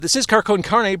This is Car Con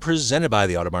Carne, presented by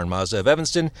the Autobarn Mazda of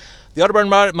Evanston. The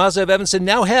Autobarn Mazda of Evanston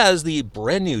now has the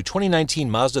brand new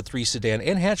 2019 Mazda 3 sedan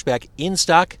and hatchback in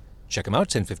stock. Check them out,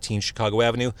 1015 Chicago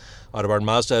Avenue. Autobarn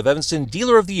Mazda of Evanston,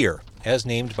 Dealer of the Year, as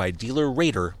named by Dealer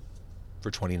Rater for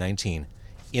 2019.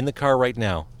 In the car right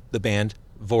now, the band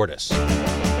Vortis.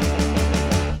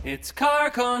 It's Car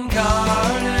Con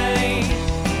Carne.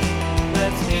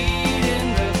 Let's eat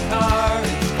in the car.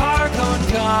 It's Car Con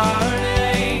Carne.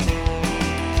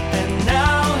 And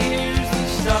now here's the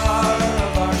star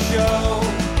of our show,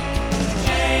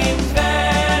 James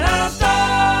Van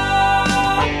Alstyne.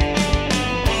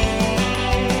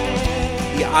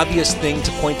 The obvious thing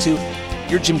to point to,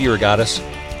 you're Jim DeRogatis.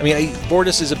 I mean,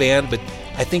 Vortis is a band, but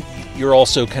I think you're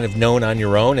also kind of known on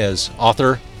your own as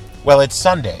author. Well, it's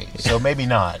Sunday, so maybe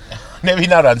not. Maybe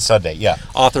not on Sunday, yeah.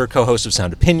 Author, co-host of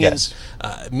Sound Opinions,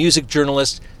 music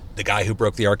journalist, the guy who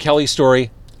broke the R. Kelly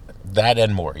story. That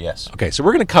and more, yes. Okay, so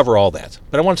we're going to cover all that.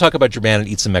 But I want to talk about your band and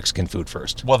eat some Mexican food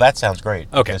first. Well, that sounds great.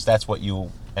 Okay. Because that's what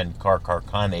you and Car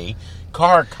Con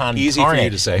Easy for you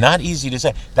to say. Not easy to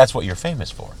say. That's what you're famous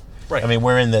for. Right. I mean,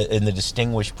 we're in the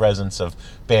distinguished presence of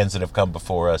bands that have come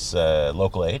before us.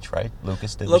 Local H, right?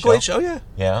 Lucas did Local the show. H, oh yeah.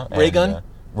 Yeah. Raygun.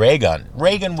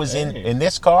 Raygun was in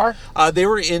this car? They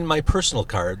were in my personal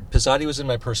car. Pizzati was in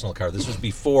my personal car. This was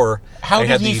before How I did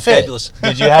had he the fit? fabulous...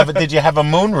 Did you have a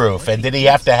moonroof? And did he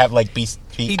have to have like be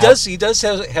He does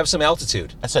have some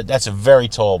altitude. That's a very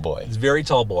tall boy. He's a very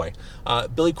tall boy.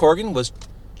 Billy Corgan was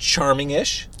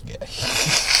charming-ish. Yeah.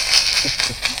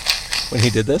 When he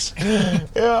did this.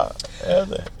 Yeah.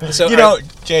 So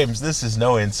James, this is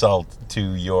no insult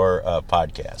to your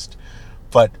podcast,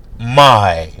 but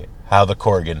my, how the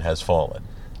Corgan has fallen.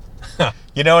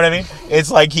 You know what I mean? It's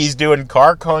like he's doing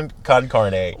Car Con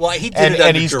Carne, Well, he did and, it and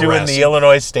under he's duress. doing the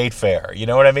Illinois State Fair. You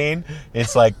know what I mean?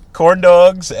 It's like corn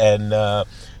dogs and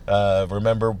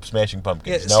remember Smashing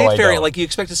Pumpkins. Yeah, State Fair, like you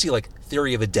expect to see like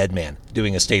Theory of a Dead Man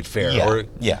doing a state fair.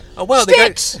 Yeah. Oh, wow.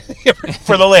 Styx!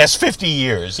 For the last 50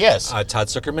 years, yes. Todd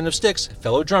Zuckerman of Styx,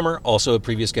 fellow drummer, also a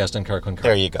previous guest on Car Con Carne.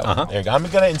 There you go. Uh-huh. There you go. I'm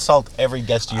going to insult every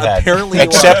guest you had, Apparently you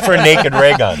except for Naked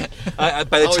Raygun. By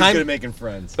the Always time good at making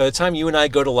friends. By the time you and I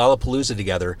go to Lollapalooza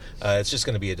together, it's just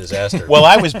going to be a disaster. Well,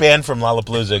 I was banned from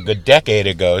Lollapalooza a good decade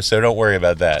ago, so don't worry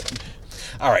about that.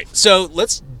 All right, so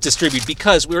let's distribute,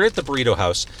 because we were at the Burrito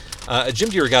House, a Jim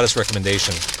DeRogatis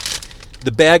recommendation.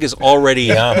 The bag is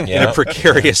already in a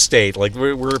precarious state. Like,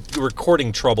 we're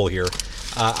courting trouble here.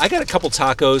 I got a couple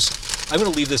tacos. I'm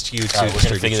going to leave this to you to We're going to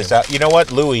distribute. figure this out. You know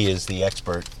what? Louis is the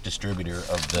expert distributor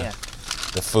of the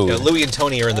food. Louis and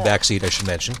Tony are in the back seat, I should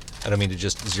mention. I don't mean to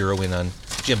just zero in on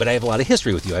Jim, but I have a lot of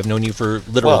history with you. I've known you for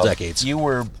literal decades. You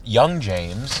were young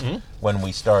James when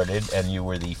we started, and you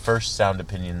were the first Sound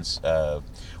Opinions.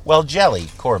 Jelly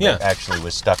Corbett actually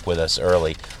was stuck with us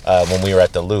early when we were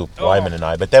at the Loop, Wyman and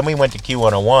I. But then we went to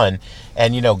Q101,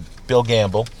 and Bill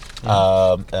Gamble,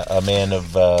 a man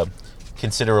of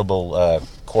considerable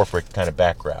corporate kind of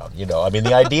background.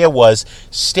 The idea was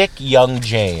stick young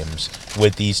James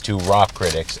with these two rock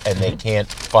critics, and they can't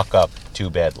fuck up too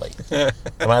badly.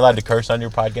 Am I allowed to curse on your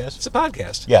podcast? It's a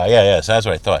podcast. Yeah. So that's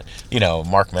what I thought.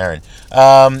 Mark Maron.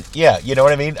 You know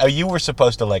what I mean? You were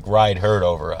supposed to ride herd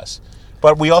over us.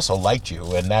 But we also liked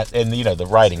you, and the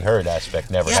riding herd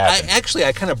aspect never happened.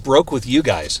 I kind of broke with you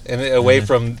guys, and away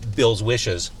from Bill's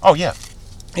wishes. Oh yeah,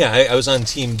 yeah. I was on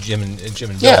Team Jim and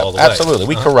Bill all the way. Yeah, absolutely.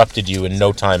 We corrupted you in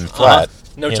no time flat.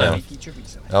 No time.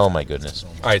 Oh my goodness.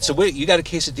 All right, so you got a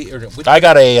quesadilla? I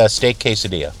got a steak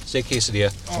quesadilla. Steak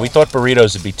quesadilla. We thought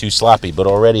burritos would be too sloppy, but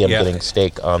already I'm getting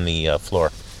steak on the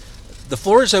floor. The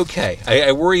floor is okay.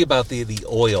 I worry about the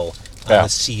oil on the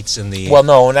seats and the. Well,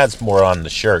 no, that's more on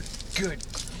the shirt. Good.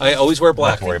 I always wear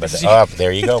black. Don't worry about that. Oh,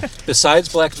 there you go. Besides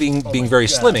black being very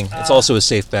slimming, it's also a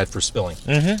safe bet for spilling.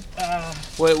 Mm-hmm.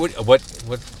 What?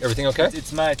 Everything okay?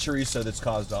 It's my chorizo that's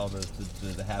caused all the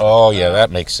havoc. Oh yeah,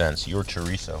 that makes sense. Your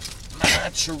chorizo.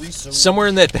 Chorizo. Somewhere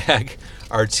in that bag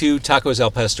are 2 tacos al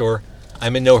pastor.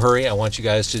 I'm in no hurry. I want you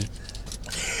guys to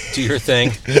do your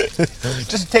thing.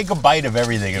 Just take a bite of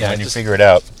everything, and when you figure it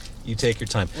out, you take your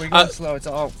time. We're going slow. It's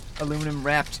all aluminum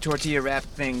wrapped, tortilla wrapped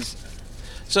things.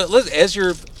 So as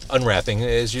you're unwrapping,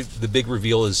 the big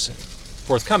reveal is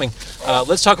forthcoming,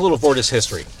 let's talk a little Vortis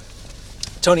history.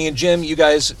 Tony and Jim, you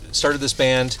guys started this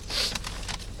band,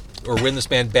 or were in this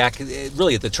band back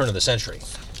really at the turn of the century.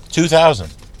 2000.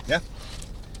 Yeah.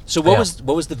 So what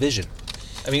was the vision?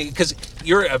 I mean, because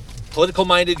you're a political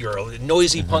minded, you're a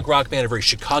noisy punk rock band, a very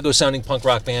Chicago sounding punk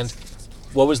rock band.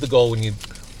 What was the goal when you?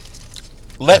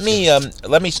 Let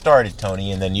me start it,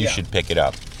 Tony, and then you should pick it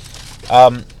up.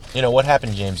 What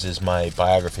happened, James, is my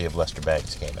biography of Lester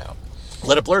Bangs came out.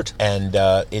 Let it blurt. And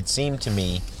it seemed to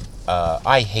me,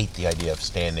 I hate the idea of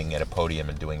standing at a podium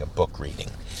and doing a book reading.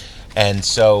 And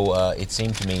so it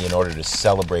seemed to me, in order to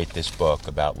celebrate this book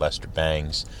about Lester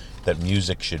Bangs, that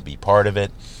music should be part of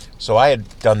it. So I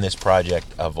had done this project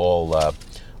of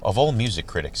all music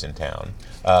critics in town,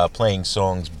 playing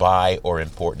songs by or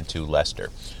important to Lester.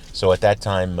 So at that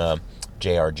time,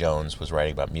 J.R. Jones was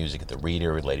writing about music at The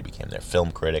Reader. He later became their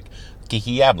film critic.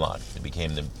 Kiki Yablon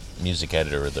became the music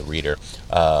editor of The Reader.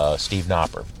 Steve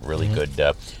Knopper, really good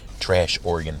trash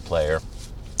organ player.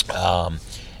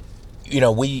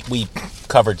 We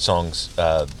covered songs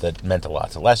that meant a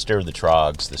lot to Lester, the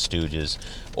Troggs, the Stooges,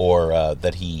 or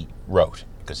that he wrote,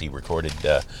 because he recorded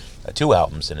 2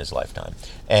 albums in his lifetime.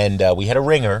 And we had a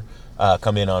ringer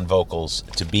come in on vocals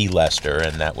to be Lester,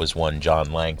 and that was one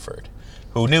John Langford,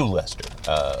 who knew Lester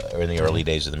in the early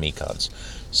days of the Mekons.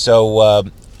 So,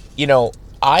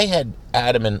 I had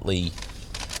adamantly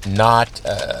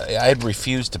I had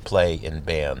refused to play in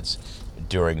bands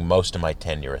during most of my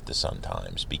tenure at the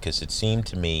Sun-Times, because it seemed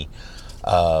to me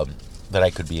that I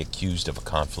could be accused of a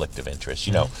conflict of interest.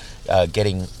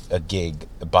 Getting a gig,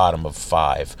 bottom of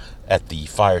 5, at the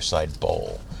Fireside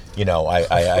Bowl.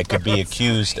 I could be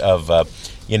accused of,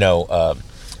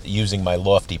 using my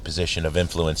lofty position of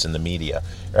influence in the media,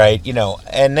 right?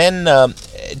 And then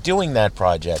doing that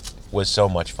project was so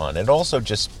much fun. And also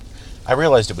I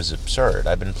realized it was absurd.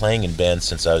 I've been playing in bands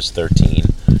since I was 13.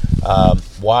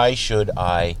 Why should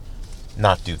I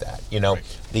not do that? Right.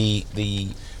 The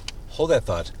Hold that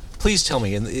thought. Please tell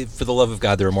me, and for the love of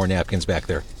God, there are more napkins back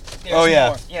there. Oh, yeah.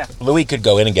 More. Yeah. Louis could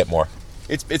go in and get more.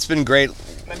 It's been great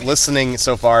listening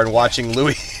so far and watching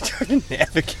Louis try to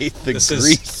navigate the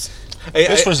grease.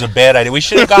 This was a bad idea. We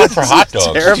should have gone for hot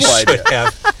dogs. Terrible idea. Should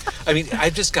have. I mean,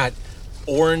 I've just got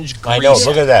orange grease. I know.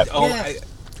 Look at that. Oh, Yeah.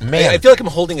 Man. I feel like I'm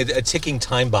holding a ticking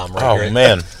time bomb right here. Oh,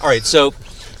 man. All right, so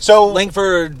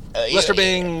Langford, Lester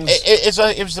Bangs.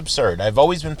 It was absurd. I've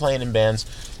always been playing in bands.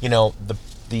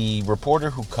 The reporter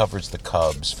who covers the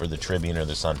Cubs for the Tribune or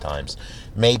the Sun-Times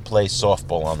may play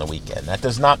softball on the weekend. That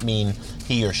does not mean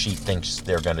he or she thinks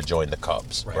they're going to join the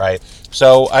Cubs, right?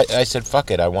 So I said,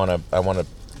 fuck it. I want to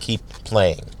keep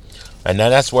playing, and then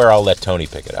that's where I'll let Tony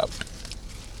pick it up.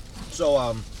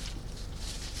 So,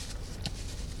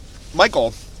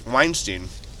 Michael Weinstein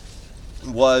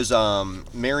was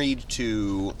married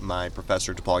to my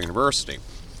professor at DePaul University,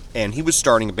 and he was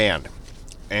starting a band,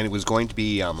 and it was going to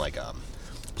be like a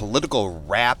political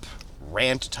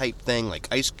rant type thing, like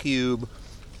Ice Cube,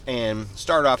 and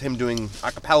started off him doing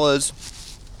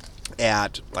acapellas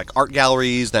at like art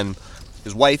galleries. Then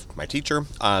his wife, my teacher,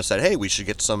 said, hey, we should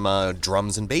get some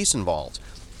drums and bass involved,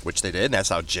 which they did, and that's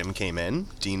how Jim came in.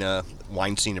 Dina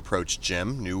Weinstein approached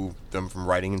Jim, knew them from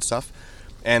writing and stuff,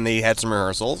 and they had some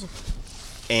rehearsals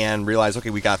and realized,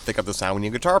 okay, we got to pick up the sound, we need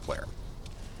a guitar player.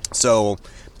 So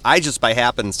I just by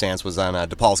happenstance was on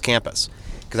DePaul's campus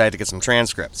because I had to get some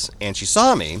transcripts, and she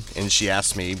saw me and she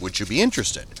asked me, would you be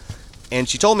interested? And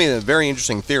she told me a very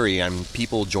interesting theory on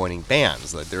people joining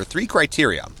bands, that there are 3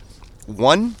 criteria.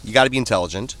 1, you got to be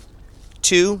intelligent.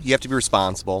 2, you have to be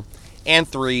responsible. And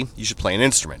 3, you should play an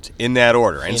instrument, in that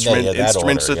order.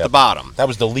 Instruments at the bottom. That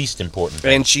was the least important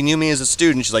thing. And she knew me as a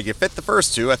student. She's like, you fit the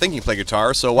first 2. I think you can play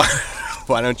guitar, so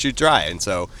why don't you try? And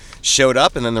so showed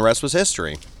up, and then the rest was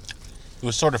history. It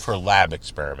was sort of her lab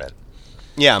experiment.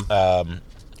 Yeah.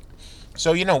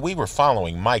 So, we were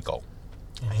following Michael,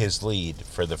 his lead,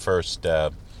 for the first,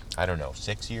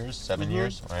 6 years, 7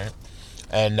 years, right?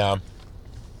 And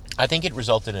I think it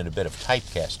resulted in a bit of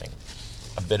typecasting,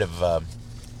 a bit of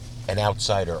an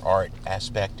outsider art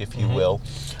aspect, if you will.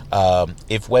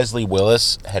 If Wesley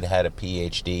Willis had had a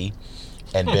PhD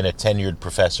and been a tenured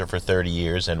professor for 30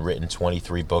 years and written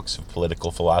 23 books of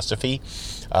political philosophy,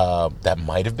 that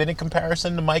might have been a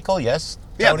comparison to Michael, yes?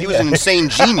 Yeah, Tony? he was an insane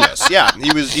genius. Yeah,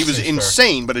 he was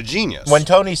insane, but a genius. When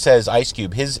Tony says Ice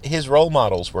Cube, his role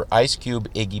models were Ice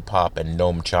Cube, Iggy Pop, and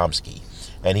Noam Chomsky,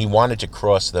 and he wanted to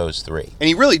cross those 3. And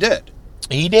he really did.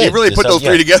 He did. He really put those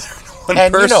 3 together in one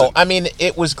and person.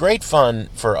 it was great fun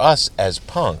for us as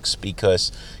punks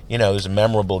because it was a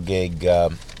memorable gig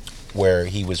where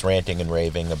he was ranting and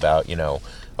raving about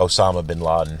Osama bin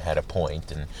Laden had a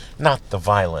point, and not the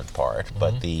violent part,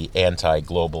 but the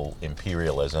anti-global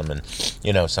imperialism, and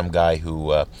some guy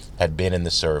who had been in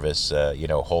the service,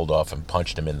 hauled off and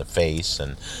punched him in the face,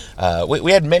 and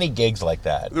we had many gigs like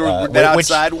that. That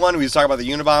outside one, we was talking about the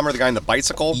Unabomber, the guy on the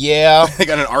bicycle. Yeah, they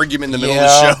got in an argument in the middle of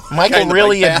the show. Michael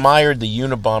really admired the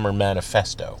Unabomber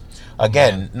manifesto.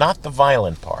 Again, not the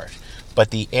violent part,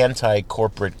 but the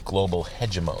anti-corporate global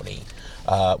hegemony.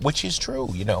 which is true.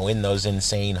 In those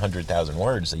insane 100,000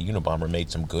 words, the Unabomber made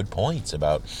some good points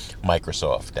about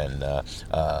Microsoft and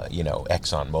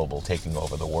ExxonMobil taking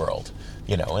over the world.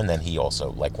 And then he also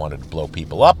wanted to blow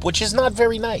people up, which is not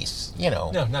very nice.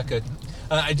 No, not good.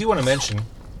 I do want to mention,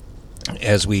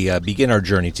 as we begin our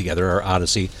journey together, our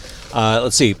odyssey,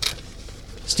 let's see.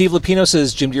 Steve Lupino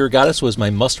says Jim DeRogatis was my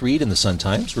must-read in the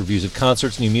Sun-Times. Reviews of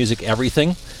concerts, new music,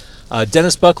 everything.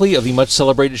 Dennis Buckley of the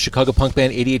much-celebrated Chicago punk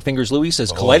band 88 Fingers Louie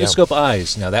says Kaleidoscope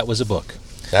Eyes. Now, that was a book.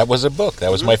 That was a book.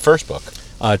 That was my first book.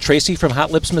 Tracy from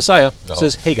Hot Lips Messiah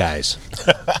says, hey, guys.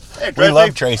 Hey, We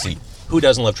love Tracy. Who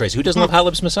doesn't love Tracy? Who doesn't love Hot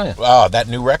Lips Messiah? Oh, that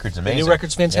new record's amazing. The new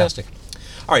record's fantastic. Yeah.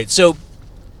 All right, so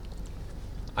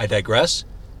I digress.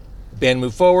 Band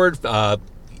moved forward,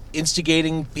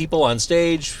 instigating people on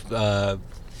stage,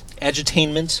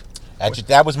 agitainment.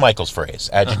 That was Michael's phrase,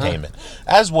 agitainment.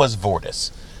 As was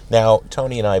Vortis. Now,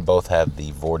 Tony and I both have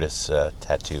the Vortis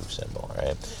tattoo symbol,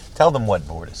 right? Tell them what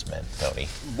Vortis meant, Tony.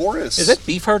 Vortis. Is that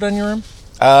Beefheart on your arm?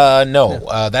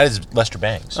 No. That is Lester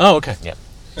Bangs. Oh, okay. Yeah.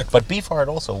 But Beefheart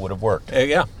also would have worked.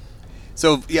 Yeah.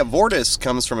 So, Vortis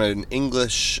comes from an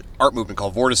English art movement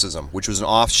called Vorticism, which was an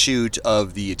offshoot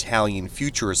of the Italian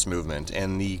Futurist movement.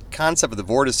 And the concept of the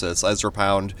Vortices, Ezra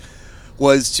Pound,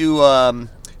 was to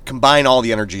combine all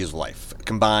the energies of life.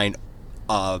 Combine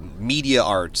media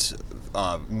art,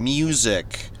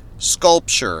 music,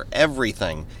 sculpture,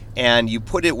 everything. And you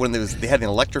put it when they had an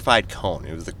electrified cone.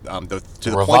 It was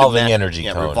to the revolving energy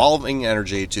cone. Revolving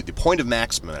energy to the point of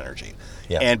maximum energy.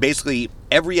 Yeah. And basically,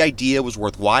 every idea was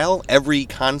worthwhile. Every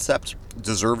concept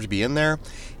deserved to be in there.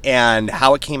 And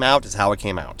how it came out is how it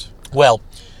came out. Well,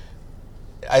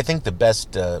 I think the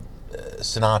best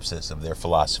synopsis of their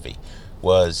philosophy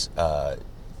was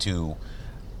to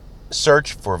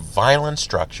search for violent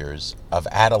structures of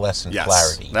adolescent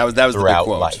clarity that was the throughout big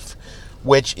quote. life.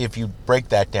 Which, if you break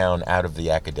that down out of the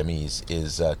academies,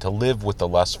 is to live with the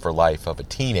lust for life of a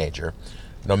teenager,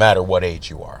 no matter what age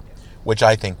you are. Which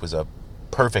I think was a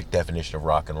perfect definition of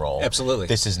rock and roll. Absolutely.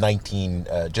 This is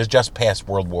just past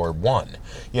World War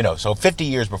I. So 50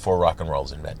 years before rock and roll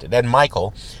is invented. And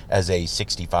Michael, as a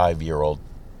 65-year-old,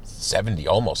 70,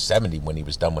 almost 70 when he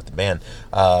was done with the band,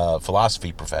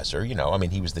 philosophy professor,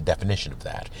 he was the definition of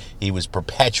that. He was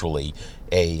perpetually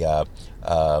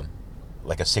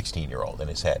like a 16-year-old in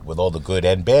his head with all the good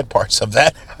and bad parts of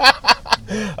that.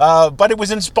 But it was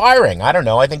inspiring. I don't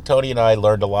know. I think Tony and I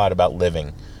learned a lot about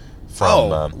living.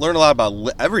 Learned a lot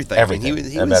about everything. Everything.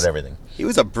 He about was, everything. He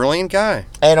was a brilliant guy.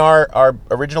 And our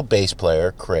original bass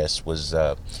player, Chris, was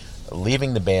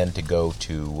leaving the band to go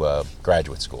to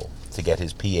graduate school to get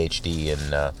his PhD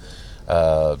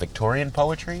in Victorian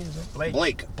poetry. Is it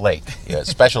Blake? Yeah,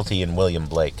 specialty in William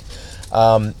Blake.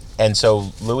 And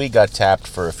so Louis got tapped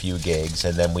for a few gigs,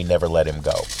 and then we never let him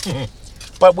go.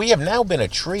 But we have now been a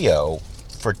trio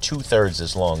for 2/3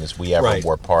 as long as we ever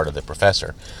were part of the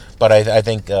Professor. But I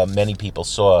think many people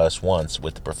saw us once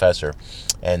with the Professor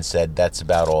and said that's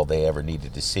about all they ever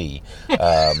needed to see.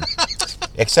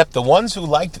 Except the ones who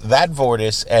liked that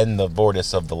Vortis and the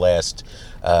Vortis of the last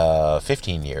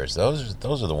 15 years. Those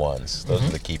are the ones. Those are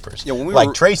the keepers. Yeah, when we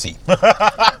like Tracy.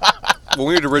 When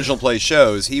we would original play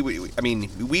shows, we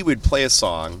would play a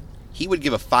song. He would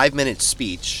give a 5-minute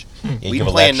speech. We'd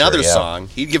play another song.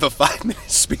 He'd give a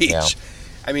 5-minute speech. Yeah.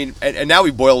 I mean, and now we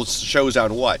boil shows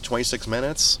down, 26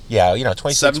 minutes? Yeah,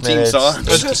 26 17 minutes, songs.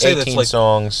 I was gonna say 18 that's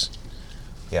songs.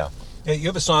 Yeah. Yeah, you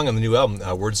have a song on the new album,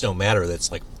 Words Don't Matter,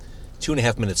 that's like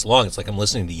 2.5 minutes long. It's like I'm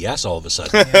listening to Yes all of a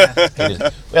sudden. It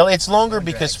is. Well, it's longer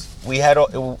because we had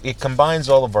it combines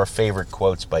all of our favorite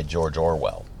quotes by George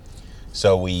Orwell.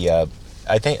 So we,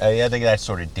 I think that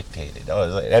sort of dictated.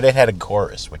 And it had a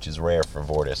chorus, which is rare for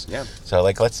Vortis. Yeah. So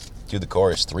let's do the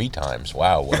chorus 3 times.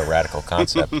 Wow, what a radical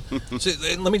concept. So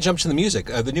let me jump to the music.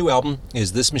 The new album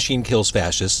is This Machine Kills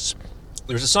Fascists.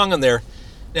 There's a song on there.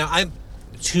 Now, I'm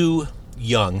too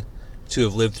young to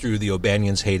have lived through the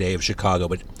O'Banion's heyday of Chicago,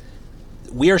 but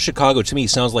We Are Chicago, to me,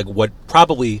 sounds like what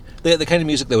probably, the kind of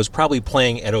music that was probably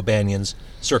playing at O'Banion's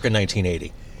circa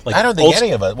 1980. Like I don't think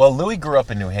any of us. Well, Louis grew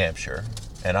up in New Hampshire,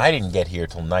 and I didn't get here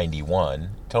till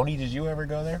 91. Tony, did you ever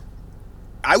go there?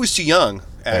 I was too young,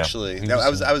 actually.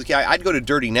 Yeah, I'd go to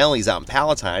Dirty Nelly's out in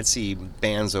Palatine. I'd see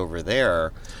bands over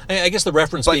there. I guess the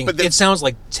reference being, it sounds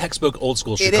like textbook old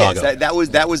school Chicago. It is.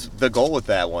 That was the goal with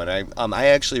that one. I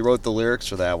actually wrote the lyrics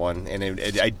for that one, and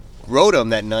I wrote them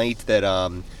that night that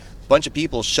a bunch of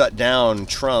people shut down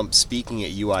Trump speaking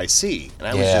at UIC, and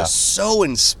I was just so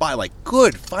inspired. Like,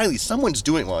 good, finally, someone's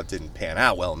doing. Well, it didn't pan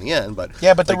out well in the end, but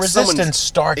yeah, but the resistance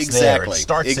starts there. It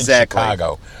starts in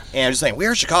Chicago, and I'm just saying,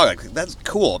 we're Chicago. Like, that's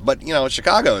cool, but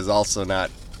Chicago is also not.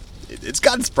 it's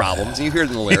got its problems. You hear it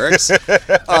in the lyrics.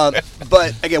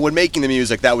 But again, when making the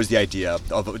music, that was the idea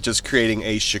of just creating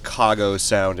a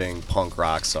Chicago-sounding punk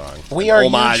rock song. We are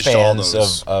huge Homage to all fans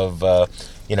those. of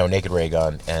Naked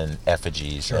Raygun and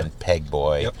Effigies and Peg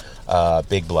Boy,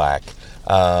 Big Black,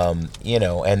 and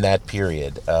that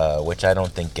period, which I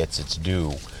don't think gets its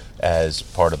due as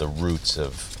part of the roots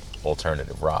of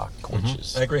alternative rock, which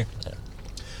is... I agree. Yeah.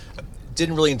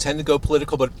 Didn't really intend to go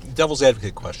political, but devil's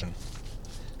advocate question.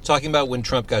 Talking about when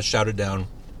Trump got shouted down,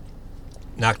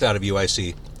 knocked out of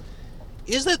UIC,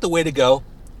 is that the way to go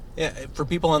for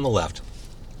people on the left?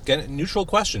 Again, neutral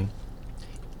question.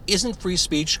 Isn't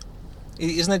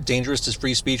that dangerous to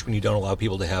free speech when you don't allow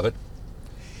people to have it?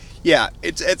 Yeah,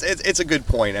 it's a good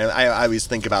point, and I always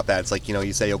think about that. It's like,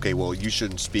 you say, okay, well, you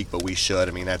shouldn't speak, but we should.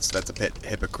 I mean, that's a bit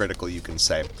hypocritical, you can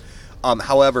say.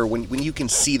 However, when you can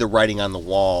see the writing on the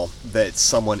wall that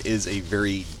someone is a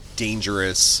very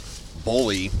dangerous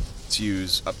bully, to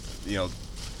use,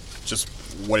 just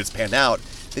what it's panned out,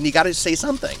 then you got to say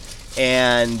something.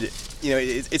 And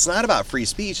it's not about free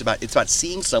speech. It's about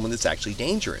seeing someone that's actually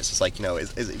dangerous. It's like,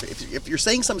 if you're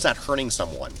saying something's not hurting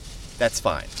someone, that's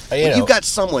fine. When you've got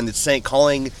someone that's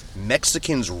calling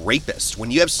Mexicans rapists,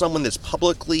 when you have someone that's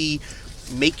publicly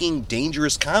making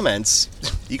dangerous comments,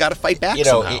 you got to fight back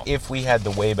somehow. If we had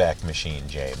the Wayback Machine,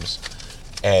 James,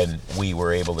 and we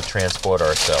were able to transport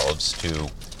ourselves to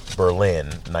Berlin,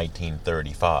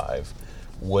 1935,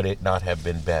 would it not have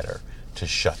been better to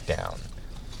shut down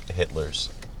Hitler's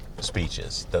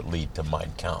speeches that lead to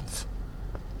Mein Kampf?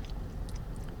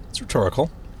 It's rhetorical.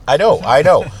 I know.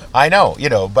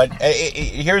 But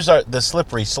here's the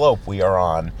slippery slope we are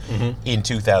on in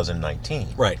 2019.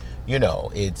 Right.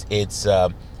 It's.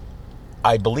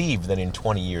 I believe that in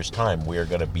 20 years' time, we are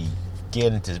going to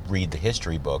begin to read the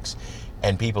history books,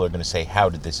 and people are going to say, "How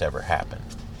did this ever happen?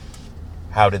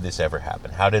 How did this ever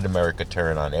happen? How did America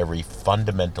turn on every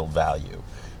fundamental value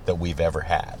that we've ever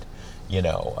had?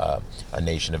 A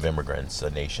nation of immigrants, a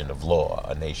nation of law,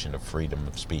 a nation of freedom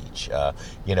of speech. And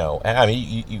I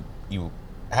mean, you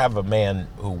have a man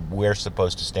who we're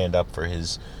supposed to stand up for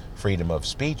his freedom of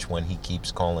speech when he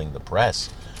keeps calling the press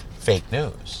fake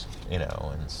news. And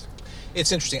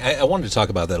It's interesting. I wanted to talk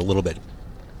about that a little bit.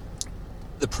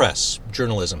 The press,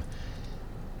 journalism.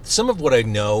 Some of what I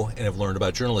know and have learned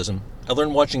about journalism, I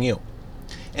learned watching you.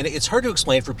 And it's hard to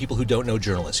explain for people who don't know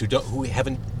journalists, who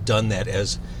haven't done that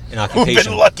as an occupation. Who've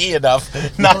been lucky enough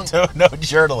not to know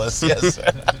journalists, yes.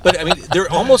 But I mean,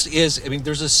 there almost is. I mean,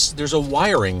 there's a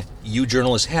wiring you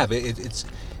journalists have. It's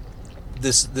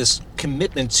this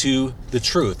commitment to the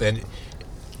truth, and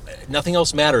nothing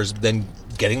else matters than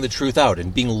getting the truth out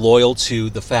and being loyal to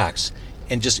the facts,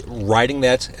 and just writing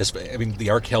that. The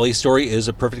R. Kelly story is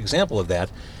a perfect example of that.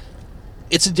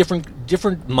 It's a different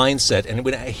mindset, and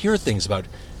when I hear things about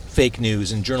fake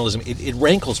news and journalism, it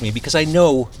rankles me because I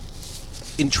know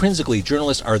intrinsically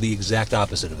journalists are the exact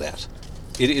opposite of that.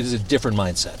 It is a different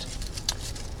mindset.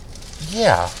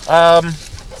 Yeah.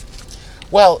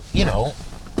 Well,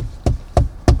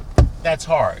 that's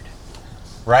hard,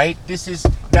 right? This is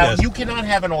now Yes. You cannot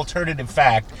have an alternative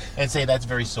fact and say that's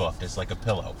very soft. It's like a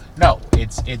pillow. No,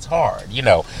 it's hard.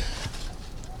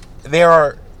 There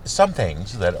are some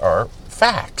things that are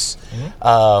facts.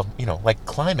 Like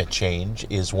climate change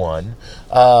is one.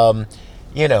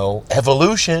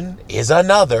 Evolution is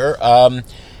another.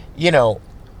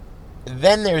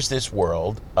 Then there's this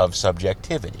world of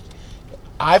subjectivity.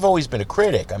 I've always been a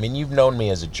critic. I mean, you've known me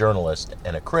as a journalist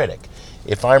and a critic.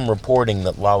 If I'm reporting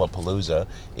that Lollapalooza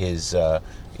is,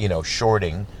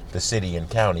 shorting the city and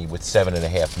county with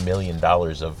 $7.5 million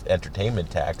of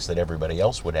entertainment tax that everybody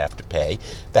else would have to pay,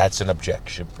 that's an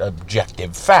objective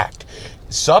fact.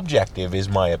 Subjective is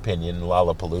my opinion.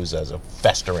 Lollapalooza is a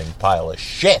festering pile of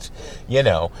shit. We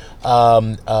can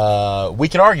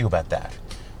argue about that.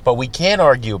 But we can't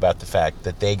argue about the fact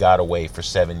that they got away for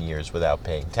 7 years without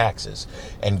paying taxes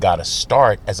and got a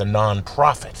start as a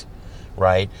non-profit,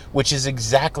 right? Which is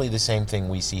exactly the same thing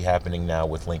we see happening now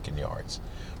with Lincoln Yards.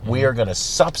 We are going to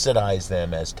subsidize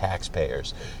them as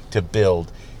taxpayers to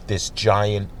build this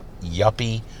giant,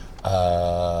 yuppie,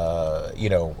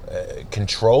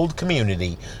 controlled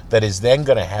community that is then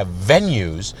going to have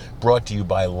venues brought to you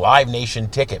by Live Nation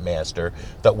Ticketmaster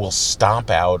that will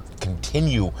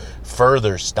continue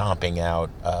further stomping out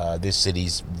this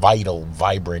city's vital,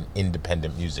 vibrant,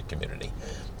 independent music community.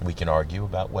 We can argue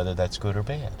about whether that's good or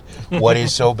bad. What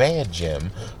is so bad, Jim,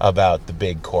 about the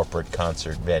big corporate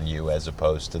concert venue as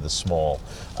opposed to the small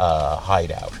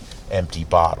hideout, empty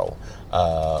bottle,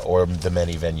 or the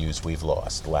many venues we've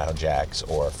lost, Lounge Acts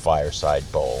or Fireside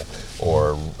Bowl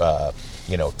or,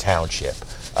 Township?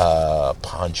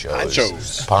 Ponchos.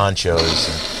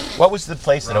 And what was the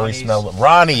place that always smelled?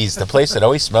 Ronnie's, the place that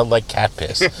always smelled like cat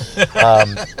piss.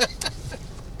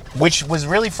 Which was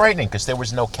really frightening because there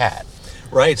was no cat.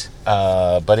 Right.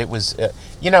 But it was,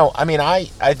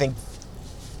 I think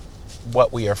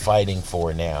what we are fighting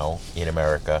for now in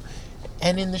America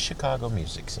and in the Chicago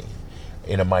music scene,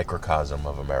 in a microcosm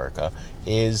of America,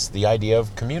 is the idea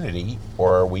of community,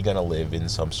 or are we going to live in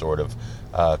some sort of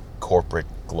corporate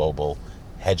global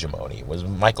hegemony? It was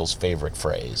Michael's favorite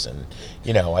phrase, and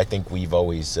I think we've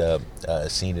always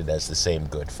seen it as the same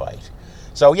good fight.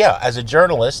 So yeah, as a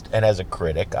journalist and as a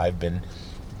critic, I've been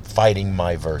fighting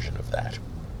my version of that.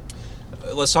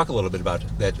 Let's talk a little bit about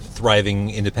that thriving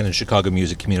independent Chicago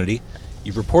music community.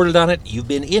 You've reported on it, you've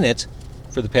been in it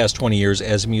for the past 20 years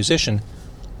as a musician.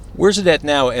 Where's it at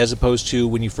now as opposed to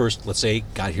when you first, let's say,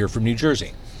 got here from New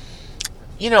Jersey?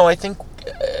 I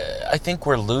think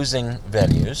we're losing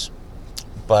venues,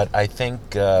 but I think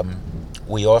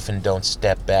we often don't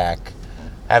step back.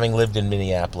 Having lived in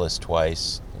Minneapolis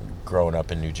twice, growing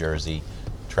up in New Jersey,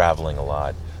 traveling a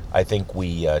lot, I think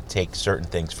we take certain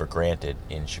things for granted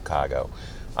in Chicago.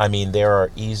 I mean, there are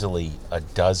easily a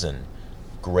dozen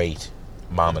great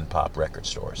mom and pop record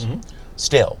stores. Mm-hmm.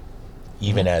 Still,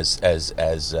 even as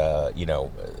the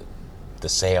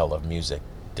sale of music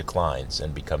declines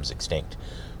and becomes extinct,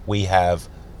 we have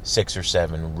 6 or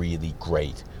 7 really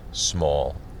great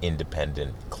small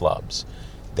independent clubs.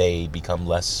 They become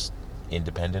less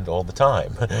independent all the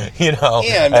time, And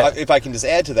if I can just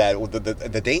add to that,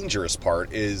 the dangerous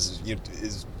part is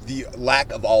the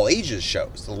lack of all ages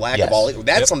shows. The lack of all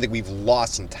that's something we've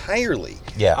lost entirely.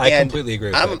 Yeah, I completely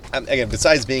agree with that. Again,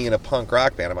 besides being in a punk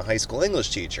rock band, I'm a high school English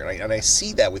teacher, and I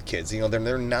see that with kids.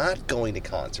 They're not going to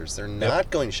concerts, they're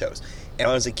not going to shows. And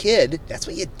when I was a kid, that's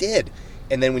what you did.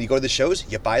 And then when you go to the shows,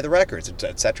 you buy the records,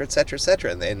 et cetera, et cetera, et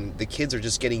cetera. And then the kids are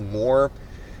just getting more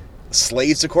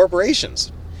slaves to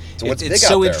corporations. So it's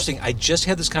so interesting. I just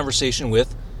had this conversation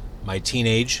with my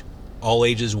teenage, all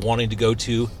ages wanting to go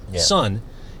to son,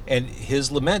 and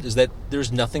his lament is that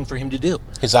there's nothing for him to do.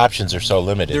 His options are so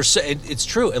limited. It's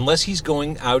true. Unless he's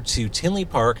going out to Tinley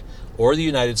Park or the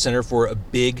United Center for a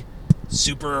big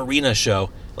super arena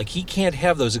show, like he can't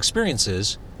have those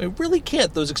experiences. I really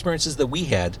can't. Those experiences that we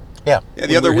had. Yeah.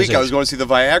 The other week I was going to see the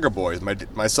Viagra Boys.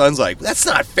 My son's like, "That's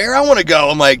not fair. I want to go."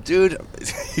 I'm like, "Dude,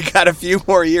 you got a few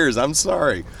more years. I'm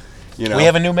sorry." We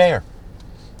have a new mayor.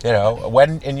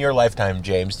 When in your lifetime,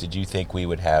 James, did you think we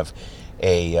would have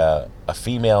a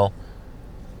female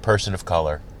person of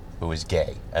color who is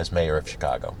gay as mayor of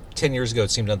Chicago? 10 years ago, it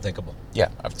seemed unthinkable. Yeah,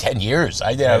 10 years.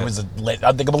 It was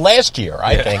unthinkable last year,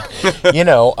 I think.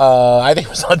 I think it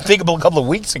was unthinkable a couple of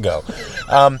weeks ago.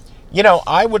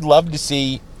 I would love to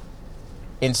see,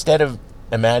 instead of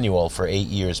Emmanuel for 8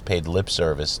 years paid lip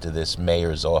service to this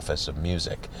mayor's office of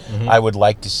music, mm-hmm. I would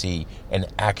like to see an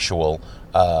actual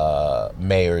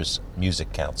mayor's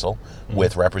music council mm-hmm.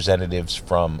 with representatives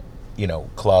from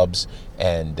clubs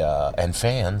and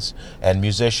fans and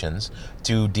musicians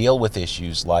to deal with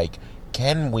issues like,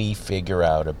 can we figure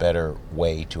out a better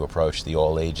way to approach the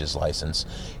all ages license?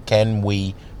 Can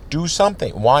we do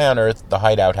something? Why on earth the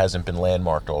Hideout hasn't been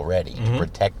landmarked already mm-hmm. to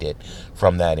protect it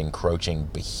from that encroaching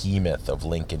behemoth of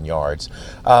Lincoln Yards?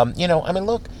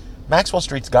 Look, Maxwell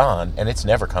Street's gone, and it's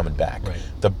never coming back. Right.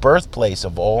 The birthplace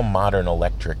of all modern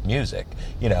electric music,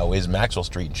 is Maxwell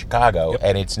Street in Chicago,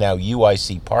 and it's now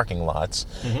UIC parking lots.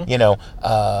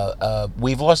 Mm-hmm.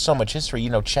 We've lost so much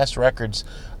history. Chess Records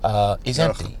is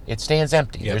empty. It stands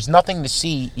empty. Yep. There's nothing to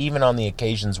see, even on the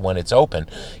occasions when it's open.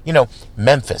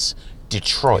 Memphis,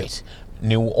 Detroit,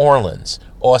 New Orleans,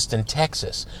 Austin,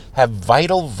 Texas have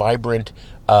vital, vibrant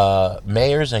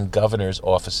mayors and governors'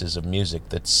 offices of music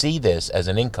that see this as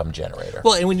an income generator.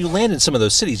 Well, and when you land in some of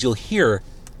those cities, you'll hear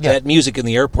that music in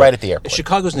the airport. Right at the airport.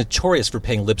 Chicago's notorious for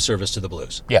paying lip service to the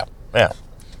blues. Yeah.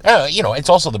 It's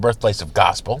also the birthplace of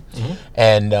gospel, mm-hmm.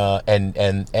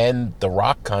 and the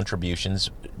rock contributions,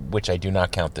 which I do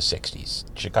not count the 60s.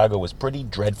 Chicago was pretty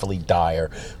dreadfully dire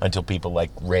until people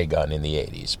like Ray Gun in the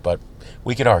 80s, but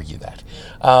we could argue that.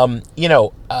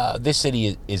 This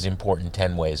city is important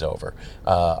 10 ways over.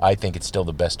 I think it's still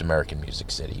the best American music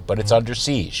city, but it's under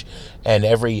siege, and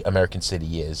every American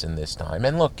city is in this time.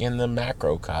 And look, in the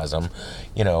macrocosm,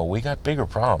 we got bigger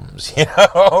problems,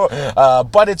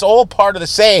 but it's all part of the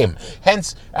same.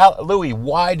 Hence, Louis,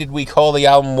 why did we call the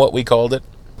album what we called it?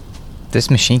 This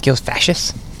Machine Kills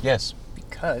Fascists? Yes.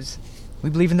 Because we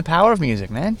believe in the power of music,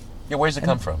 man. Yeah, where's it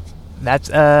come from? That's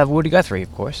Woody Guthrie,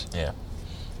 of course. Yeah.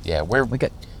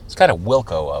 It's kind of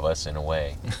Wilco of us in a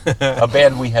way. A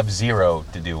band we have zero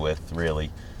to do with,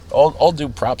 really. All due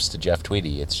props to Jeff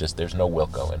Tweedy. It's just there's no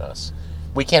Wilco in us.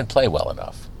 we can't play well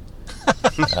enough,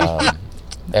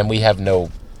 and we have no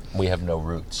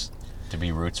roots to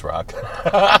be roots rock.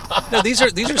 No, these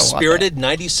are spirited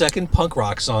 90-second punk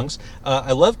rock songs.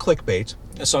 I love Clickbait,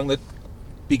 a song that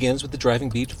begins with the driving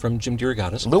beat from Jim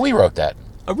DeRogatis. Louis wrote that.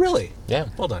 Oh, really? Yeah.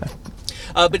 Well done.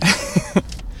 But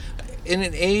in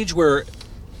an age where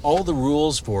all the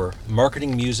rules for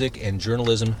marketing music and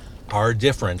journalism are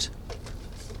different,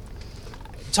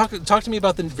 talk to me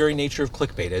about the very nature of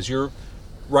Clickbait. As you're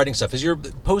writing stuff, as you're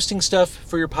posting stuff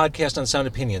for your podcast on Sound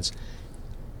Opinions,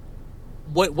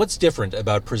 what's different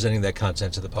about presenting that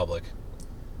content to the public?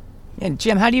 And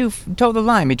Jim, how do you toe the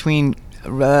line between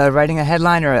writing a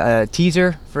headline or a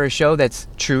teaser for a show that's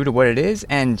true to what it is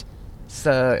and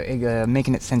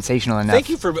making it sensational enough? Thank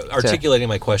you for articulating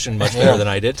my question much better than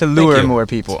I did. To lure more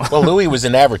people. Well, Louis was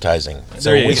in advertising,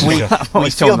 so There you we go.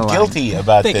 feel guilty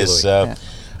about Thank you, this. Louis.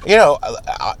 You know,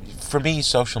 for me,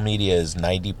 social media is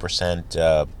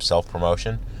 90%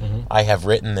 self-promotion. Mm-hmm. I have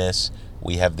written this.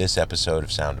 We have this episode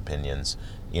of Sound Opinions.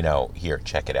 You know, here,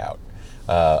 check it out.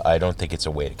 I don't think it's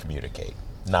a way to communicate.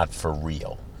 Not for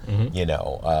real. Mm-hmm. You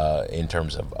know, in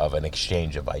terms of an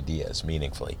exchange of ideas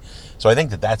meaningfully. So I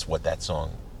think that's what that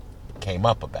song came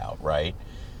up about, right?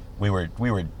 We were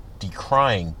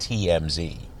decrying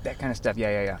TMZ. That kind of stuff,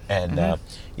 yeah. And,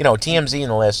 you know, TMZ in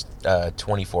the last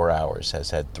 24 hours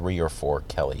has had 3 or 4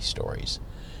 Kelly stories.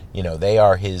 You know, they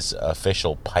are his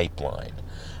official pipeline.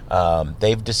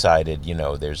 They've decided, you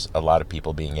know, there's a lot of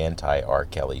people being anti-R.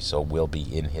 Kelly, so we'll be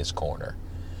in his corner,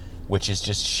 which is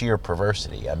just sheer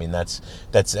perversity. I mean, that's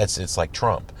it's like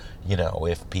Trump. You know,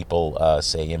 if people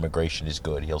say immigration is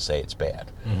good, he'll say it's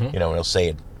bad. Mm-hmm. You know, and he'll say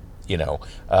it, you know,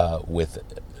 with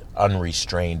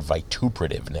unrestrained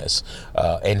vituperativeness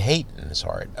and hate in his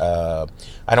heart.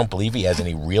 I don't believe he has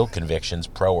any real convictions,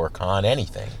 pro or con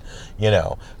anything, you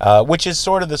know, which is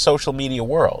sort of the social media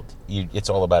world. It's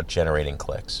all about generating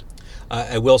clicks.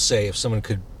 I will say, if someone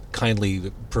could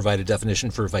kindly provide a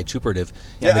definition for vituperative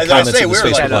in Yeah, the as I comments say, of we the were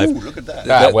Facebook like, Live, ooh, look at that.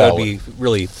 that well. would be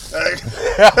really,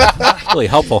 really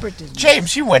helpful.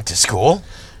 James, you went to school.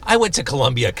 I went to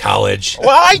Columbia College. Well,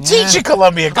 I teach at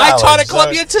Columbia College. I taught at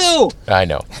Columbia too. I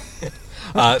know.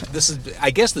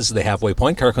 I guess this is the halfway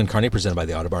point. Carco and Carney, presented by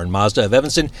the Autobarn Mazda of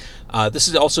Evanston. This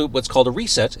is also what's called a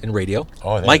reset in radio.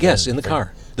 Oh, there My you go. guess in the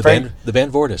car. The Very-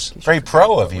 Van Vortis. Very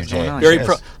pro of you, going on? James. Very Yes.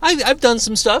 pro. I've done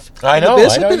some stuff. I in the know,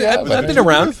 biz. I know I've been, you have. I've been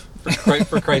around.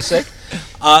 For Christ's sake.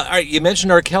 All right, you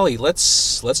mentioned R. Kelly.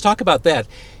 Let's talk about that.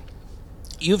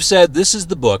 You've said this is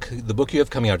the book you have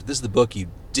coming out. This is the book you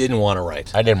didn't want to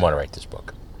write. I didn't want to write this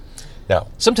book. No.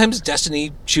 Sometimes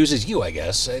destiny chooses you, I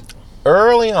guess.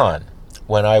 Early on,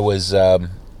 when I was,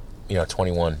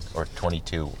 21 or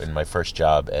 22, in my first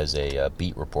job as a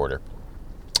beat reporter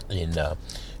in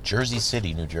Jersey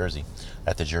City, New Jersey,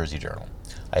 at the Jersey Journal,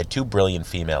 I had 2 brilliant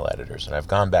female editors, and I've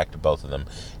gone back to both of them,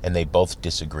 and they both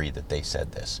disagreed that they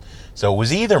said this. So it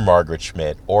was either Margaret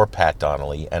Schmidt or Pat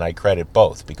Donnelly, and I credit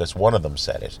both because one of them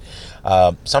said it.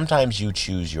 Sometimes you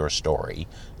choose your story,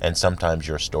 and sometimes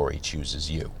your story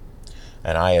chooses you.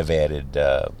 And I have added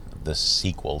the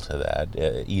sequel to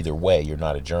that. Either way, you're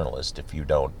not a journalist if you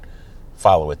don't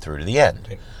follow it through to the end.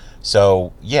 Okay.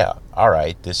 So, yeah, all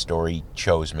right, this story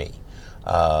chose me.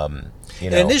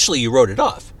 And initially you wrote it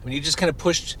off. When you just kind of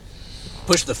pushed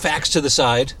the facts to the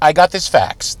side. I got this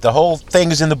fax. The whole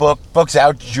thing is in the book. Book's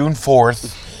out June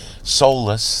 4th.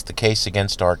 Soulless, the case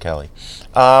against R. Kelly.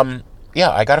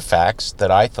 Yeah, I got a fax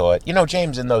that I thought,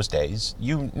 James, in those days,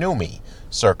 you knew me,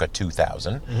 circa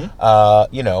 2000. Mm-hmm.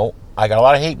 I got a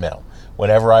lot of hate mail.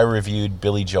 Whenever I reviewed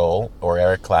Billy Joel or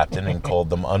Eric Clapton and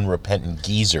called them unrepentant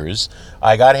geezers,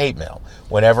 I got hate mail.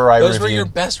 Whenever I Those reviewed... were your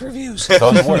best reviews.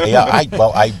 Those were, yeah,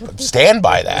 I stand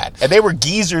by that. And they were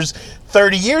geezers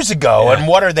 30 years ago, Yeah. and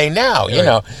what are they now?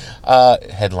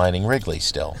 Headlining Wrigley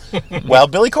still. Well,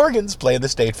 Billy Corgan's playing the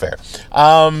State Fair.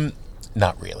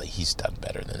 Not really. He's done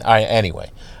better than that. Anyway,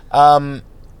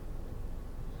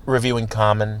 reviewing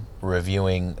Common,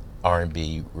 reviewing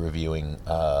R&B, reviewing,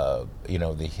 the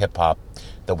hip-hop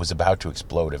that was about to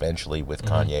explode eventually with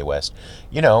Kanye West.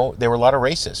 There were a lot of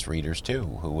racist readers, too,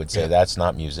 who would say, that's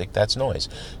not music, that's noise.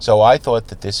 So I thought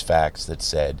that this fax that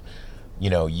said,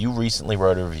 you recently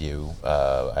wrote a review,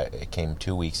 it came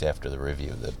 2 weeks after the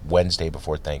review, the Wednesday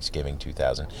before Thanksgiving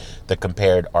 2000, that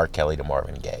compared R. Kelly to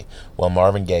Marvin Gaye. Well,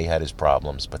 Marvin Gaye had his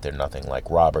problems, but they're nothing like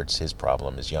Robert's. His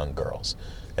problem is young girls.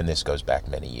 And this goes back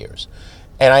many years.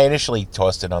 And I initially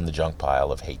tossed it on the junk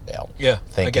pile of hate mail. Yeah,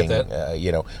 thinking, I get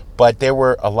that. But there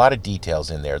were a lot of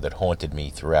details in there that haunted me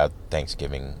throughout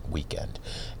Thanksgiving weekend.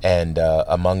 And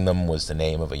among them was the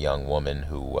name of a young woman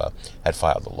who had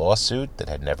filed a lawsuit that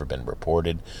had never been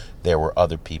reported. There were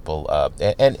other people.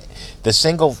 And the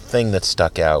single thing that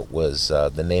stuck out was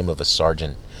the name of a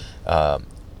sergeant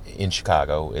in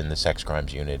Chicago in the sex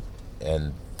crimes unit.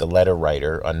 And the letter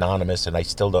writer, anonymous, and I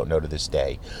still don't know to this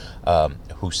day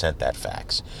who sent that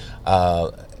fax,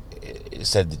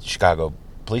 said the Chicago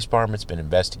Police Department's been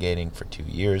investigating for 2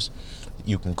 years.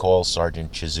 You can call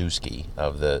Sergeant Chizewski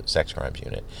of the sex crimes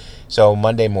unit. So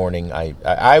Monday morning,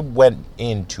 I went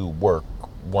into work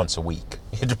once a week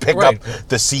to pick Right. up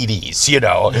the CDs,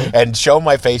 and show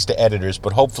my face to editors,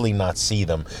 but hopefully not see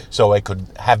them, so I could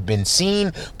have been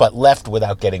seen but left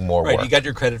without getting more Right, work. you got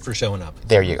your credit for showing up.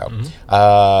 There you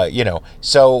go.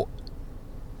 So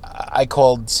I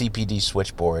called CPD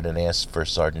switchboard and asked for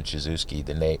Sergeant Chizewski,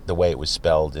 the way it was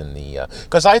spelled in the...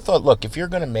 Because I thought, look, if you're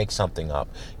going to make something up,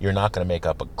 you're not going to make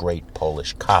up a great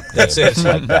Polish cop name. That's it.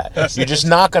 like that. You're just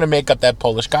not going to make up that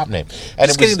Polish cop name. And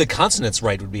Just getting the consonants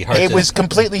right would be hard. it was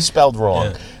completely spelled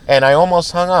wrong. Yeah. And I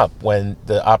almost hung up when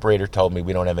the operator told me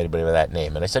we don't have anybody with that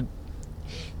name. And I said,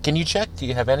 can you check? Do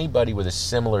you have anybody with a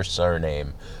similar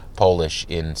surname, Polish,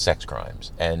 in sex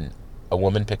crimes? And a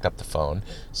woman picked up the phone,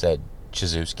 said,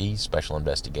 Chizewski, Special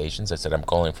Investigations. I said, I'm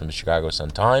calling from the Chicago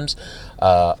Sun-Times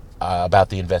about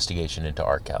the investigation into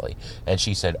R. Kelly. And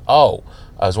she said, I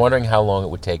was wondering how long it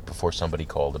would take before somebody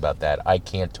called about that. I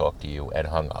can't talk to you, and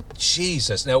hung up.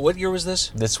 Jesus. Now, what year was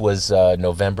this? This was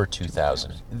November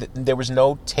 2000. There was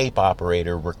no tape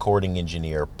operator, recording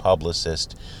engineer,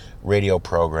 publicist, radio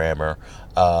programmer,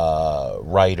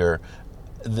 writer.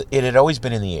 It had always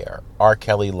been in the air. R.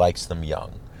 Kelly likes them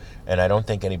young. And I don't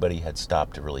think anybody had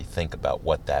stopped to really think about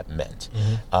what that meant.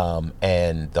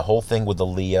 And the whole thing with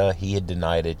Aaliyah, he had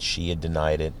denied it, she had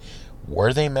denied it.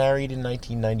 Were they married in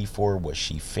 1994? Was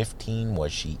she 15?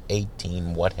 Was she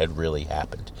 18? What had really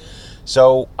happened?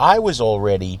 So I was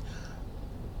already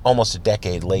almost a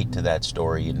decade late to that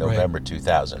story in November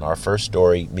 2000. Our first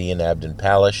story, me and Abdon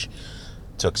Palish,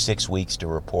 took 6 weeks to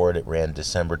report. It ran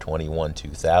December 21,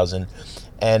 2000.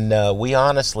 And we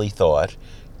honestly thought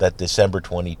that December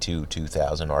 22,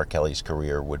 2000, R. Kelly's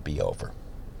career would be over.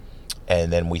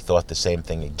 And then we thought the same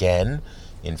thing again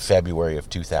in February of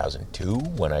 2002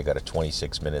 when I got a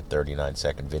 26-minute,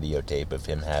 39-second videotape of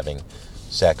him having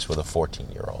sex with a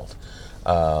 14-year-old,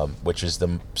 which is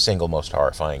the single most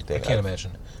horrifying thing. I can't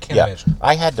imagine. Can't imagine.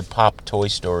 I had to pop Toy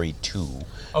Story 2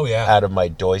 out of my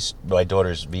daughter's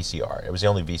VCR. It was the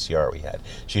only VCR we had.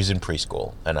 She was in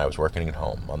preschool, and I was working at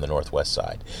home on the Northwest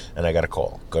Side. And I got a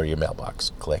call. Go to your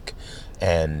mailbox. Click.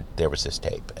 And there was this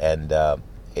tape. And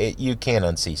you can't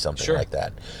unsee something like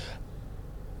that.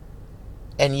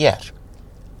 And yet,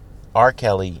 R.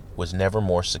 Kelly was never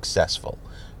more successful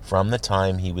from the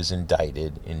time he was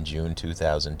indicted in June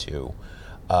 2002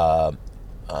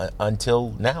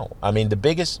 until now. I mean, the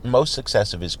biggest, most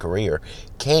success of his career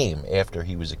came after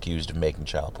he was accused of making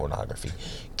child pornography,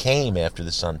 came after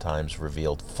the Sun-Times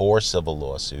revealed 4 civil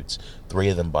lawsuits, 3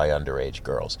 of them by underage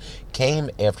girls, came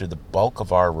after the bulk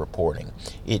of our reporting.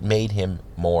 It made him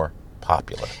more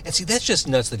popular. And see, that's just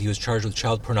nuts that he was charged with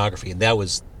child pornography, and that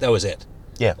was it.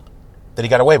 Yeah, that he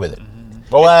got away with it.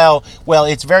 Well,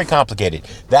 it's very complicated.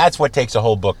 That's what takes a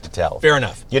whole book to tell. Fair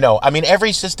enough. I mean,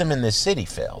 every system in this city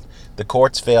failed. The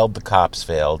courts failed, the cops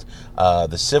failed,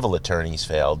 the civil attorneys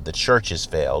failed, the churches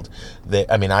failed.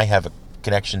 I have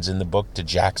connections in the book to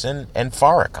Jackson and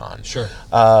Farrakhan. Sure.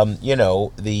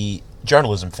 The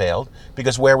journalism failed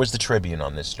because where was the Tribune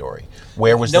on this story?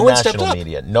 Where was the one stepped national up.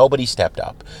 media? Nobody stepped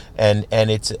up. And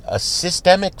it's a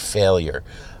systemic failure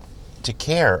to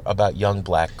care about young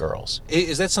black girls.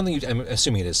 Is that something I'm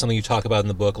assuming it is something you talk about in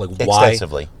the book, like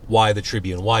Extensively. why the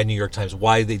Tribune, why New York Times,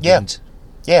 why they didn't?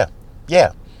 Yeah.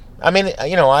 I mean,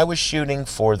 I was shooting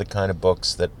for the kind of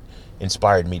books that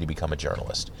inspired me to become a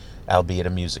journalist, albeit a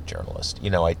music journalist.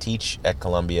 I teach at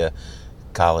Columbia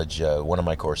College. One of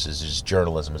my courses is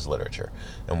journalism as literature,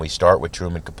 and we start with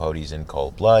Truman Capote's In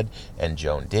Cold Blood and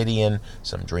Joan Didion,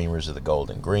 some dreamers of the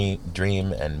Golden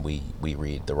Dream, and we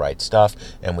read The Right Stuff,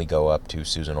 and we go up to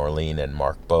Susan Orlean and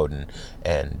Mark Bowden,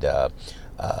 and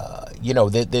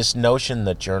this notion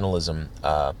that journalism,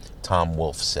 Tom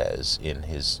Wolfe says in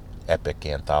his epic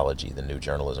anthology, The New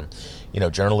Journalism,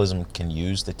 journalism can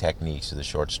use the techniques of the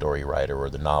short story writer or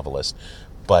the novelist,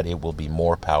 but it will be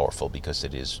more powerful because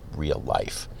it is real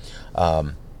life.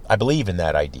 I believe in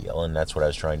that ideal, and that's what I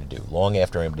was trying to do. Long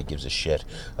after anybody gives a shit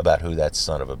about who that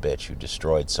son of a bitch who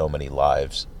destroyed so many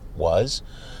lives was,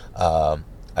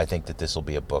 I think that this will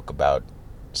be a book about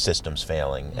systems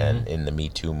failing, and in the Me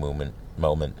Too moment,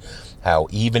 how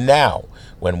even now,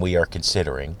 when we are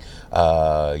considering,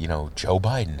 Joe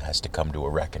Biden has to come to a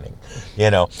reckoning,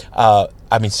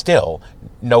 still,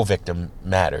 no victim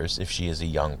matters if she is a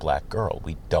young black girl.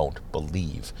 We don't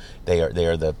believe they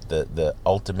are the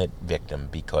ultimate victim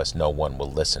because no one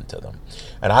will listen to them.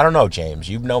 And I don't know, James,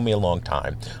 you've known me a long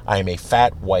time. I am a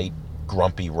fat, white,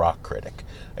 grumpy rock critic.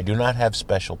 I do not have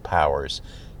special powers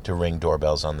to ring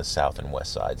doorbells on the south and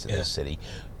west sides of this city.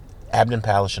 Abden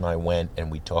Palish and I went and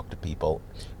we talked to people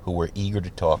who were eager to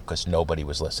talk because nobody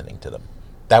was listening to them.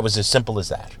 That was as simple as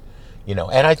that.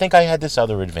 And I think I had this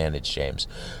other advantage, James.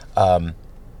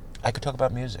 I could talk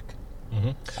about music.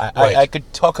 I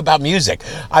could talk about music.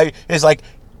 It's like,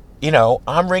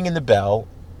 I'm ringing the bell.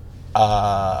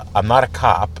 I'm not a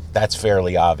cop. That's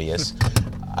fairly obvious.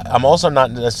 I'm also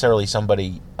not necessarily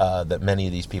somebody that many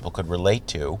of these people could relate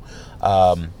to,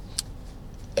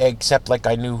 except like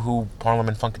I knew who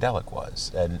Parliament Funkadelic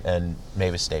was and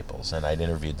Mavis Staples, and I'd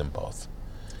interviewed them both.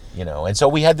 And so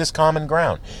we had this common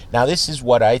ground. Now, this is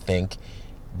what I think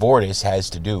Vortis has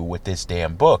to do with this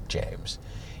damn book, James,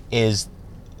 is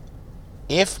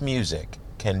if music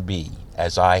can be,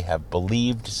 as I have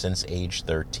believed since age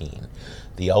 13,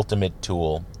 the ultimate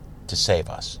tool to save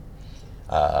us,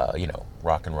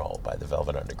 Rock and Roll by the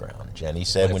Velvet Underground. Jenny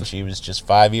said when she was just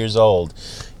 5 years old,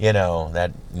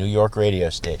 that New York radio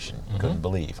station, couldn't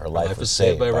believe her life was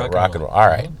saved by rock and roll. All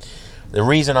right. The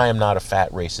reason I am not a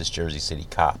fat, racist Jersey City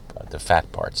cop, the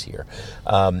fat parts here,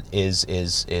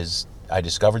 is I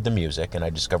discovered the music and I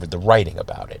discovered the writing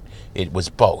about it. It was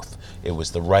both. It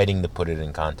was the writing that put it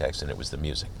in context, and it was the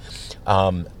music.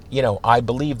 I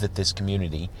believe that this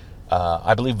community,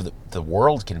 I believe that the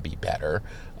world can be better,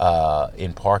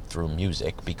 in part through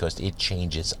music, because it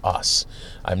changes us.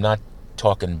 I'm not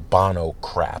talking Bono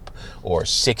crap or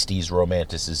 60s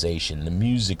romanticization. The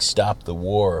music stopped the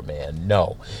war, man.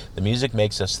 No. The music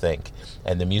makes us think,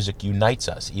 and the music unites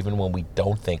us, even when we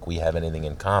don't think we have anything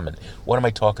in common. What am I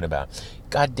talking about?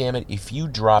 God damn it, if you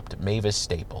dropped Mavis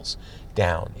Staples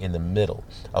down in the middle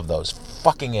of those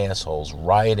fucking assholes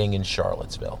rioting in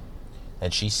Charlottesville,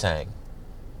 and she sang,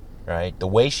 right? The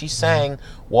way she sang,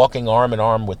 walking arm in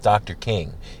arm with Dr.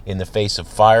 King in the face of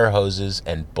fire hoses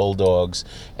and bulldogs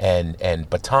and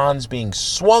batons being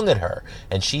swung at her,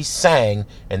 and she sang,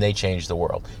 and they changed the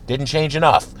world. Didn't change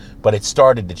enough, but it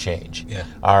started to change. Yeah.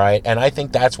 All right? And I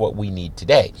think that's what we need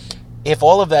today. If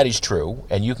all of that is true,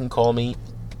 and you can call me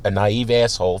a naive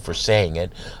asshole for saying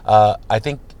it, I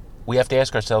think we have to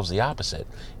ask ourselves the opposite.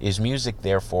 Is music,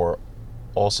 therefore,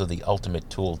 also the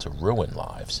ultimate tool to ruin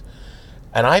lives?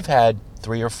 And I've had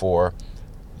 3 or 4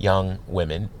 young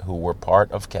women who were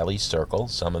part of Kelly's circle,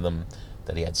 some of them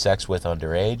that he had sex with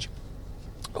underage,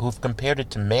 who've compared it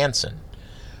to Manson,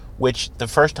 which the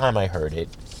first time I heard it,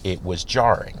 it was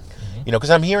jarring. Because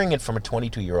I'm hearing it from a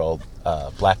 22-year-old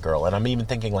black girl, and I'm even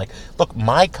thinking like, look,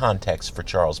 my context for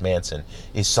Charles Manson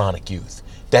is Sonic Youth.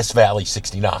 Death Valley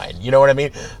 69. You know what I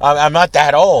mean? I'm not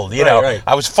that old, you know. Right.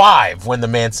 I was 5 when the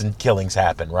Manson killings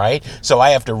happened, right? So I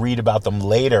have to read about them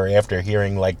later after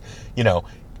hearing, like,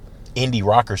 indie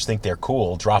rockers think they're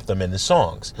cool, drop them in the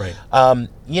songs. Right.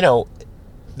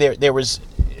 There was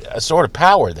a sort of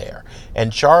power there.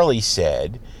 And Charlie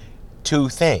said 2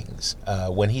 things.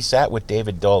 When he sat with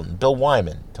David Dalton, Bill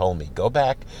Wyman told me, go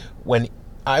back, when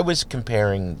I was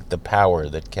comparing the power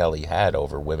that Kelly had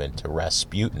over women to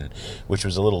Rasputin, which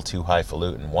was a little too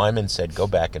highfalutin. Wyman said, go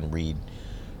back and read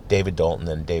David Dalton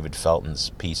and David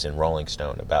Felton's piece in Rolling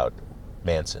Stone about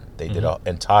Manson. They did an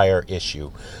entire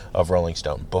issue of Rolling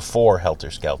Stone before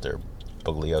Helter Skelter,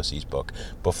 Bugliosi's book,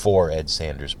 before Ed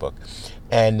Sanders' book.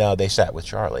 And they sat with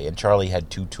Charlie. And Charlie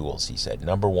had 2 tools, he said.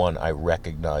 Number 1, I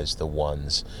recognized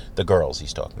the girls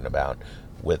he's talking about,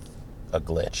 with a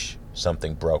glitch,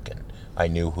 something broken. I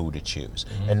knew who to choose.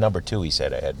 And number 2, he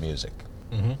said, I had music.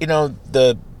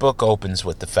 The book opens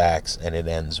with the facts, and it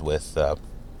ends with the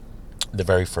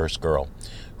very first girl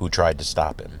who tried to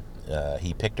stop him.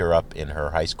 He picked her up in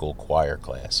her high school choir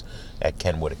class at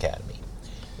Kenwood Academy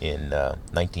in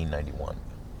 1991.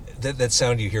 That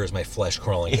sound you hear is my flesh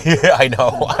crawling. Yeah, I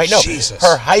know. Jesus.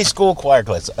 Her high school choir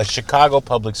class, a Chicago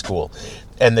public school,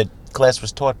 and the class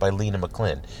was taught by Lena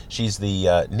McClin. She's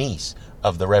the niece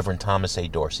of the Reverend Thomas A.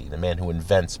 Dorsey, the man who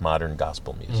invents modern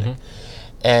gospel music.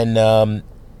 And,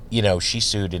 she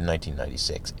sued in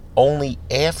 1996, only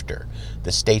after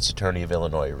the state's attorney of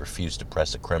Illinois refused to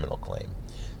press a criminal claim.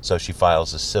 So she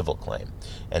files a civil claim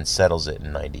and settles it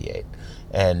in 98.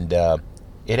 And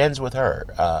it ends with her.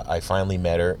 I finally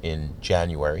met her in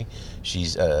January.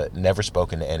 She's never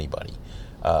spoken to anybody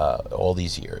all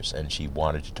these years, and she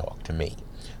wanted to talk to me.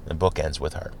 The book ends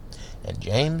with her. And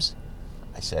James,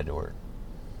 I said to her,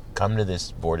 come to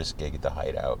this Vortis gig at the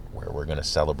Hideout where we're going to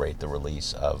celebrate the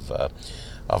release of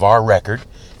our record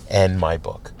and my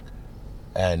book.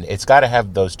 And it's got to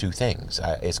have those two things.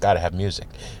 It's got to have music.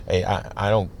 I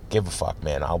don't give a fuck,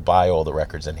 man. I'll buy all the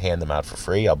records and hand them out for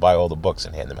free. I'll buy all the books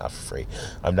and hand them out for free.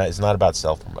 It's not about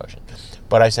self-promotion.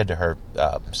 But I said to her,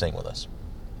 sing with us.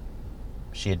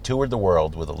 She had toured the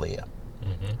world with Aaliyah,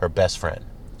 her best friend,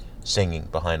 singing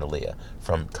behind Aaliyah.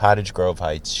 From Cottage Grove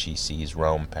Heights, she sees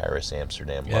Rome, Paris,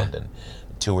 Amsterdam, London,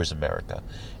 tours America.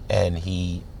 And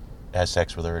he has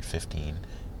sex with her at 15,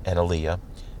 and Aaliyah,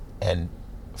 and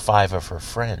 5 of her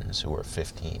friends who are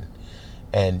 15,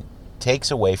 and takes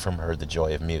away from her the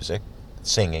joy of music,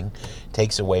 singing,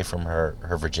 takes away from her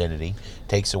virginity,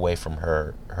 takes away from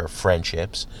her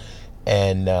friendships,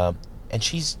 and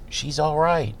she's all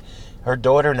right. Her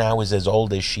daughter now is as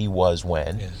old as she was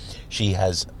when. Yeah. She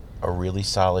has a really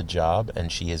solid job,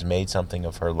 and she has made something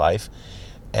of her life,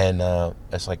 and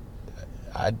it's like,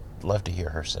 I'd love to hear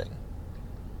her sing.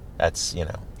 That's,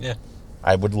 Yeah.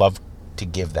 I would love to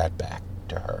give that back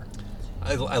to her.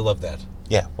 I love that.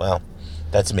 Yeah, well,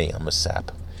 that's me. I'm a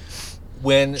sap.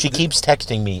 When she keeps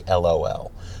texting me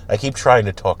LOL. I keep trying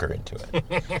to talk her into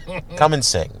it. Come and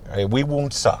sing. We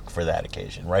won't suck for that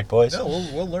occasion, right, boys? No,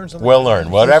 we'll learn something. We'll learn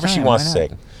whatever she wants to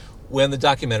sing. When the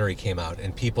documentary came out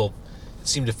and people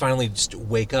seemed to finally just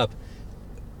wake up,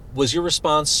 was your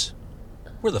response,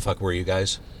 where the fuck were you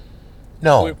guys?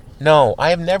 No. I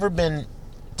have never been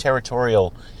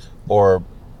territorial or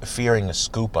fearing a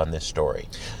scoop on this story.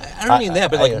 I don't mean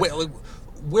that, but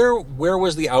where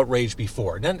was the outrage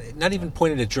before? Not even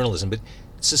pointed at journalism, but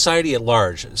society at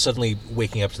large suddenly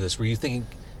waking up to this. Were you thinking,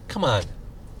 come on?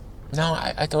 No,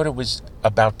 I thought it was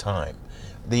about time.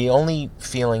 The only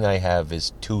feeling I have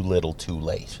is too little, too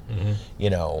late.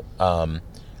 Mm-hmm.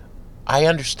 I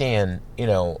understand,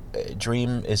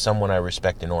 Dream is someone I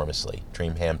respect enormously.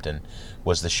 Dream Hampton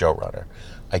was the showrunner.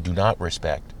 I do not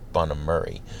respect Bunham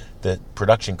Murray. The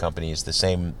production company is the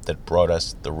same that brought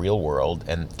us The Real World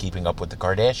and Keeping Up with the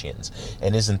Kardashians.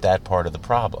 And isn't that part of the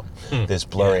problem? This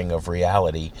blurring of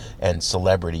reality and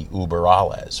celebrity uber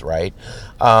alles, right?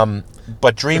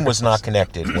 But Dream was not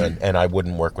connected and I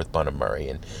wouldn't work with Bunham Murray.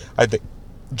 And I think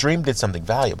Dream did something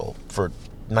valuable. For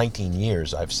 19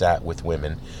 years, I've sat with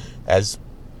women as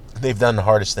they've done the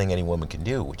hardest thing any woman can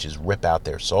do, which is rip out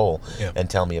their soul and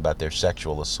tell me about their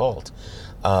sexual assault.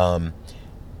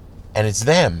 And it's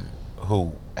them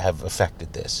who have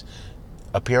affected this.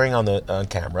 Appearing on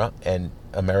camera and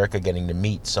America getting to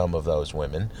meet some of those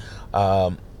women,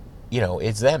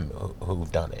 it's them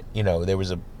who've done it. There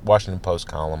was a Washington Post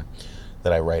column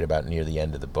that I write about near the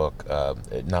end of the book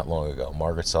not long ago.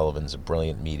 Margaret Sullivan's a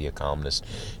brilliant media columnist.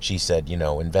 She said,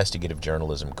 investigative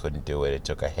journalism couldn't do it. It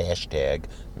took a hashtag,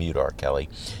 Mute R. Kelly,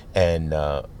 and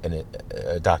a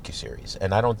docuseries.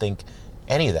 And I don't think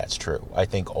any of that's true. I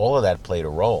think all of that played a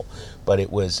role. But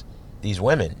it was these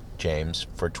women, James,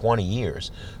 for 20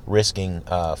 years, risking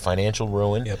financial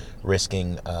ruin,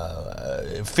 risking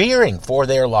fearing for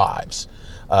their lives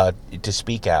to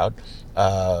speak out.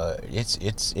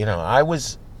 I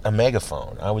was a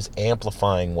megaphone. I was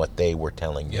amplifying what they were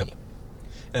telling me. And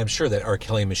I'm sure that R.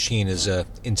 Kelly machine is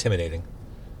intimidating.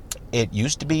 It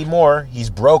used to be more. He's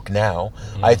broke now.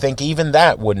 Mm. I think even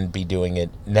that wouldn't be doing it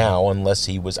now unless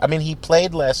he was... he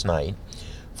played last night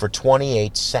for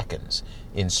 28 seconds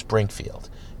in Springfield.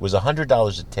 It was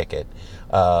 $100 a ticket,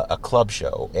 a club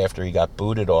show, after he got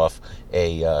booted off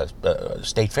a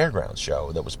state fairgrounds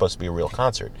show that was supposed to be a real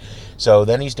concert. So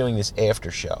then he's doing this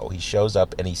after show. He shows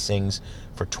up and he sings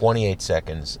for 28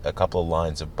 seconds a couple of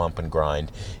lines of Bump and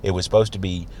Grind. It was supposed to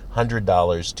be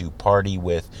 $100 to party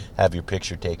with, have your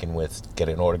picture taken with, get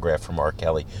an autograph from R.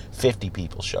 Kelly. 50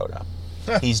 people showed up.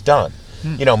 He's done.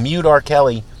 Mute R.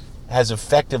 Kelly has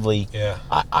effectively...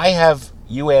 I have...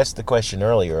 You asked the question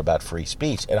earlier about free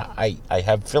speech, and I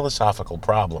have philosophical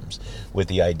problems with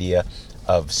the idea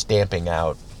of stamping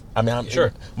out.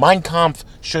 Sure. Mein Kampf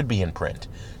should be in print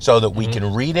so that we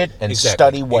can read it and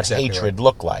study what hatred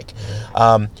looked like.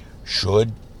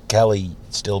 Should Kelly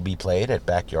still be played at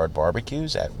backyard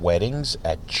barbecues, at weddings,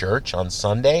 at church on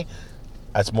Sunday?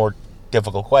 That's a more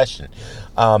difficult question.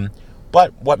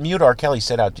 But what Mute R. Kelly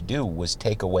set out to do was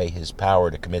take away his power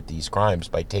to commit these crimes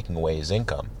by taking away his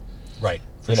income. Right,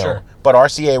 for sure. But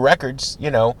RCA Records,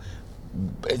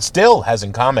 it still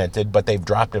hasn't commented, but they've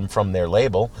dropped him from their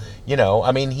label.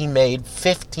 He made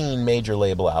 15 major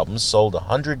label albums, sold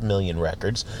 100 million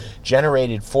records,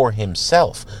 generated for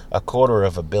himself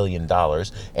 $250 million,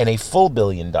 and a full $1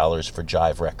 billion for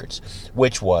Jive Records,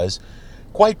 which was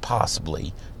quite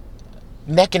possibly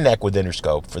neck and neck with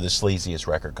Interscope for the sleaziest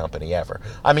record company ever.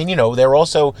 I mean, they're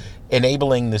also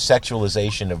enabling the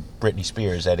sexualization of Britney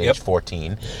Spears at age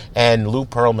 14, and Lou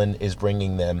Pearlman is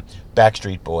bringing them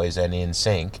Backstreet Boys and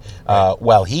NSYNC,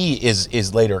 while he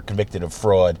is later convicted of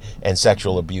fraud and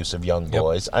sexual abuse of young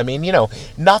boys. I mean,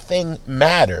 nothing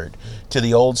mattered to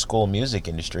the old school music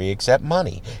industry except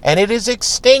money. And it is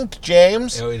extinct,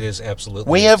 James. Oh, it is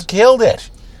absolutely. We have killed it.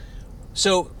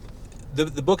 So,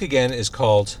 the book again is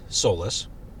called Soulless.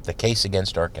 The Case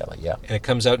Against R. Kelly, yeah. And it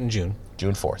comes out in June.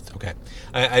 June 4th. Okay.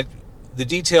 The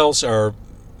details are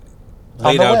on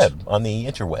laid the out. web, on the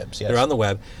interwebs, yes. They're on the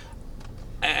web.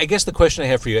 I guess the question I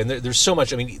have for you, and there's so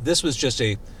much, I mean, this was just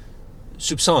a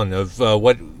soupçon of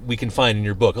what we can find in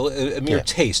your book, a mere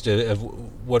taste of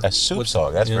what... A soup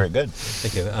song, that's very good.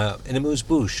 Thank you. An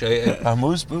amuse-bouche.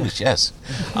 Amuse-bouche, yes.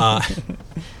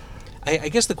 I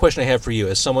guess the question I have for you,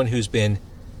 as someone who's been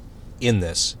in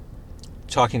this,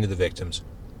 talking to the victims,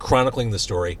 chronicling the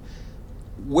story,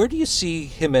 where do you see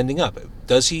him ending up?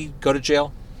 Does he go to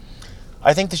jail?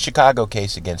 I think the Chicago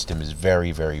case against him is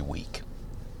very, very weak.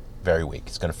 Very weak.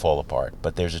 It's going to fall apart.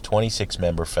 But there's a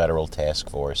 26-member federal task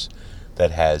force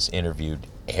that has interviewed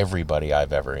everybody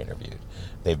I've ever interviewed.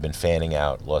 They've been fanning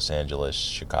out Los Angeles,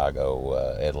 Chicago,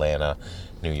 Atlanta,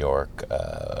 New York,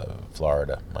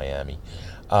 Florida, Miami.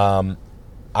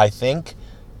 I think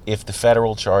if the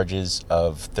federal charges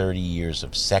of 30 years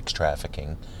of sex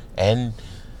trafficking and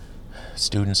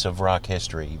students of rock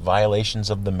history, violations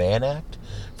of the Mann Act,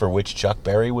 for which Chuck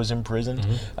Berry was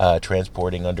imprisoned,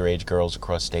 transporting underage girls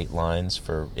across state lines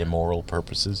for immoral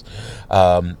purposes.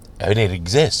 I mean, it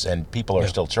exists, and people are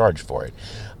still charged for it.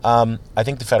 I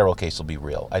think the federal case will be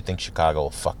real. I think Chicago will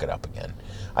fuck it up again.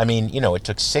 I mean, it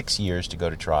took 6 years to go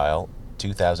to trial.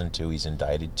 2002, he's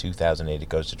indicted. 2008, it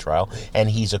goes to trial,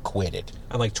 and he's acquitted.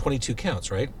 On like 22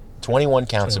 counts, right? 21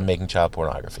 counts of making child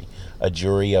pornography. A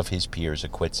jury of his peers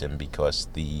acquits him because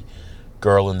the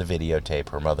girl in the videotape,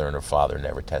 her mother and her father,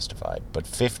 never testified. But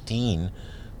 15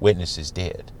 witnesses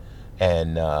did.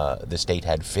 And the state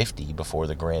had 50 before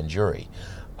the grand jury.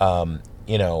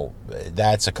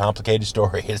 That's a complicated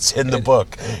story. It's in the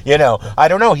book. I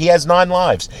don't know. He has 9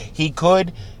 lives. He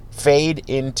could fade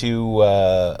into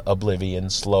oblivion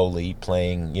slowly,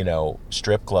 playing,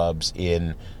 strip clubs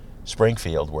in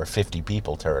Springfield where 50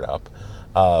 people turn up,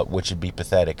 which would be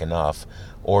pathetic enough,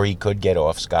 or he could get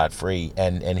off scot-free.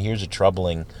 And here's a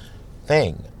troubling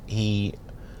thing.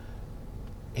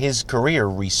 His career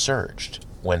resurged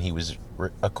when he was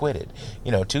acquitted.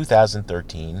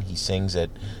 2013, he sings at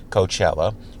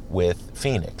Coachella with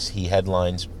Phoenix. He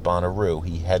headlines Bonnaroo.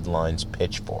 He headlines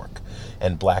Pitchfork.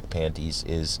 And Black Panties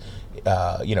is,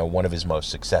 one of his most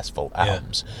successful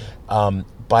albums.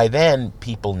 By then,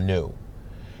 people knew.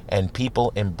 And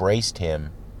people embraced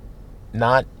him,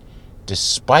 not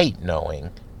despite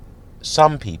knowing.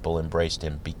 Some people embraced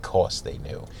him because they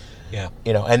knew. Yeah.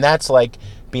 And that's like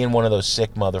being one of those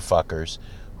sick motherfuckers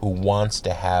who wants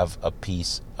to have a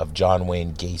piece of John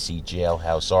Wayne Gacy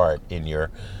jailhouse art in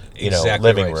your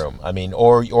living room. I mean,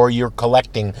 or you're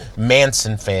collecting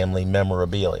Manson family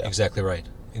memorabilia. Exactly right.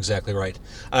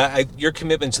 Your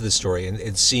commitment to the story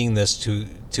and seeing this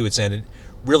to its end, and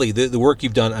really the work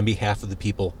you've done on behalf of the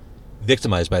people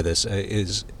victimized by this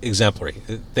is exemplary.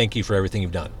 Thank you for everything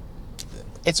you've done.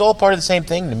 It's all part of the same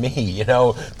thing to me.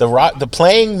 The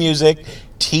playing music,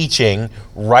 teaching,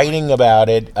 writing about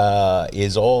it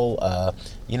is all,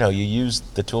 you use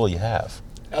the tool you have.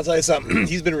 I'll tell you something.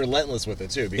 He's been relentless with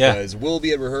it, too, because we'll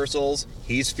be at rehearsals.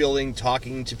 He's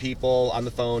talking to people on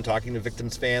the phone, talking to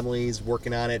victims' families,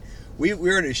 working on it. We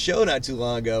were at a show not too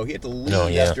long ago. He had to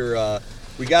leave after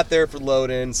we got there for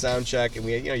load-in, sound check, and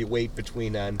we had, you wait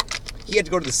between on. He had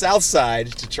to go to the south side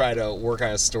to try to work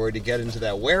on a story to get into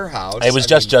that warehouse. It was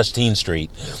Justine Street.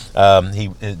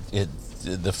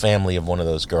 The family of one of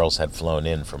those girls had flown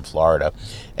in from Florida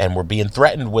and were being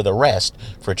threatened with arrest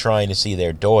for trying to see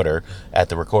their daughter at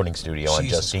the recording studio on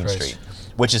Justine Street,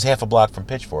 which is half a block from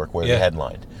Pitchfork where they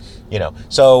headlined.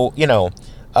 So,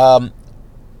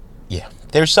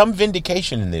 there's some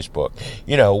vindication in this book.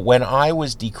 When I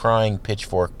was decrying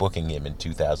Pitchfork booking him in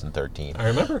 2013. I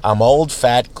remember. I'm old,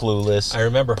 fat, clueless. I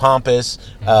remember. Pompous,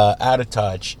 out of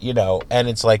touch, and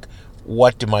it's like,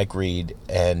 what do Mike Reed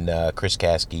and Chris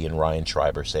Kasky and Ryan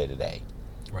Schreiber say today?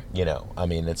 Right.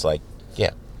 It's like,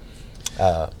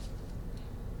 all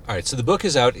right, so the book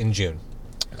is out in June.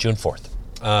 June 4th.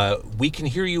 We can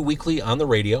hear you weekly on the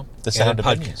radio. The Sound of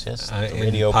Opinions, yes. The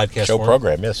radio podcast show form.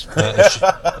 program, yes.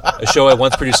 A show I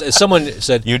once produced. Someone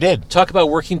said, you did. Talk about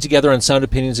working together on Sound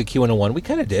Opinions at Q101. We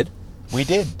kind of did. We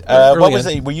did. Early What was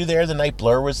on. it? Were you there the night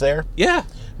Blur was there? Yeah.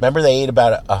 Remember they ate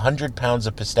about 100 pounds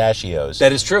of pistachios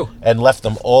That is true. and left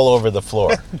them all over the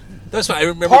floor. That's fine. I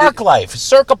remember Park Life,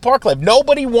 Circa Park Life.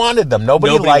 Nobody wanted them.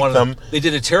 Nobody liked wanted them. They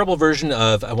did a terrible version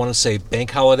of, I want to say, Bank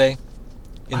Holiday.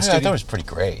 I thought it was pretty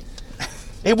great.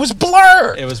 It was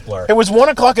Blur. It was Blur. It was 1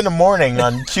 o'clock in the morning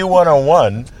on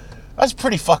Q101. That was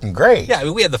pretty fucking great. Yeah, I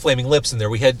mean, we had the Flaming Lips in there.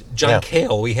 We had John Yeah.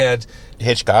 Cale. We had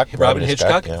Hitchcock. Robin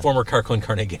Hitchcock, yeah. former Carcon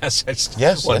Carne guest. I just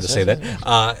Yes, wanted yes, to say yes,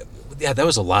 that. Yeah, that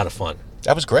was a lot of fun.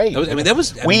 That was great.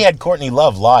 We had Courtney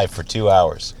Love live for 2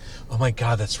 hours. Oh my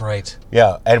God, that's right.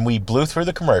 Yeah, and we blew through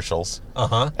the commercials.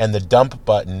 Uh-huh. And the dump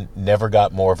button never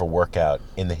got more of a workout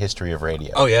in the history of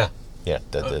radio. Oh yeah. Yeah.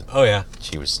 Oh yeah.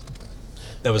 She was.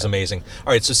 That was amazing.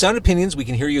 All right, so Sound Opinions, we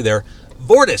can hear you there.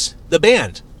 Vortis, the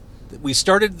band. We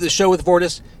started the show with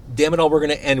Vortis. Damn it all, we're going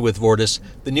to end with Vortis.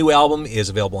 The new album is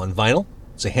available on vinyl.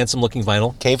 It's a handsome-looking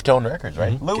vinyl. Cave Tone Records,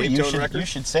 right? Mm-hmm. Louis, Cave you Tone should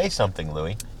Records? say something,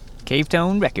 Louis. Cave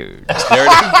Tone Records. There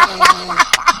it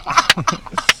is.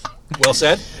 Well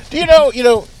said. Do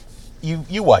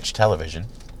you watch television?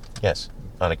 Yes,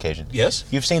 on occasion. Yes.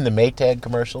 You've seen the Maytag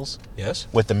commercials Yes.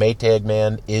 with the Maytag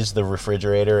man is the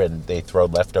refrigerator and they throw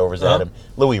leftovers Uh-huh. at him.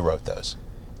 Louis wrote those.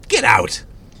 Get out.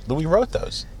 Louis wrote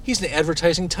those. He's an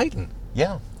advertising titan.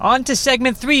 Yeah. On to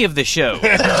segment 3 of the show,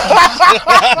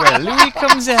 where Louis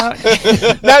comes out.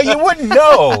 Now you wouldn't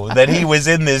know that he was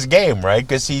in this game, right?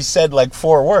 Because he said like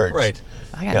 4 words. Right.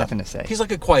 I got nothing to say. He's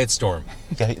like a quiet storm.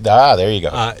 Okay. Ah, there you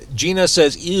go. Gina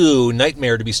says, ew,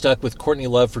 nightmare to be stuck with Courtney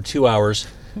Love for 2 hours.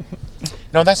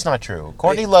 No, that's not true.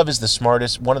 Courtney Love is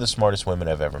one of the smartest women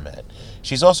I've ever met.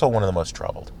 She's also one of the most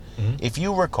troubled. Mm-hmm. If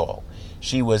you recall,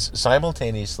 she was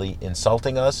simultaneously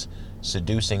insulting us,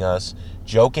 seducing us,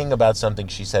 joking about something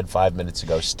she said 5 minutes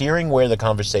ago, steering where the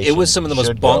conversation It was some of the most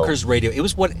should go. bonkers radio. It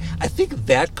was what I think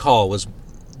that call was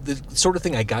the sort of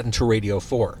thing I got into radio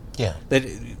for. Yeah. That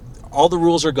all the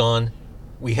rules are gone.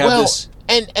 We have this.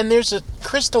 And there's a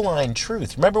crystalline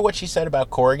truth. Remember what she said about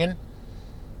Corrigan?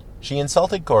 She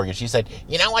insulted Corrigan. She said,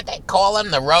 "You know what they call him,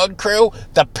 the road crew?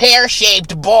 The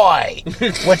pear-shaped boy,"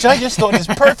 which I just thought is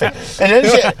perfect. And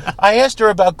then I asked her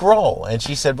about Grohl, and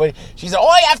she said, all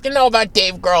you have to know about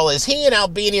Dave Grohl is he and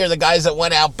Albini are the guys that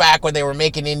went out back when they were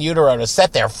making In Utero to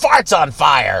set their farts on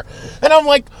fire." And I'm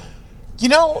like,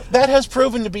 that has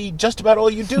proven to be just about all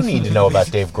you do need to know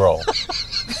about Dave Grohl.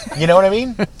 You know what I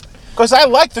mean? Because I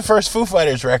liked the first Foo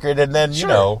Fighters record, and then,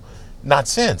 not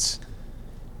since.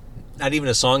 Not even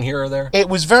a song here or there. It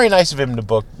was very nice of him to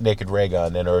book Naked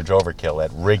Raygun and Urge Overkill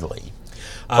at Wrigley.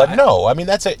 But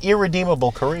that's an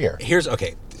irredeemable career.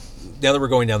 Okay. Now that we're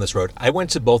going down this road, I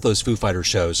went to both those Foo Fighters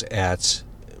shows at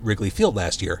Wrigley Field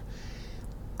last year.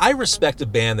 I respect a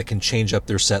band that can change up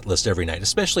their set list every night,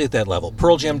 especially at that level.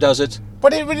 Pearl Jam does it.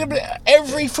 But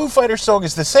every Foo Fighters song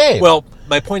is the same. Well,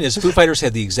 my point is, Foo Fighters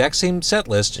had the exact same set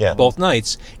list both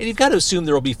nights, and you've got to assume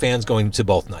there will be fans going to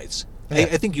both nights. Yeah.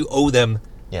 I think you owe them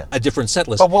a different set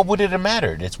list. But what would it have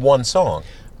mattered? It's one song.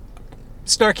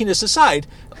 Snarkiness aside,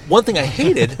 one thing I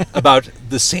hated about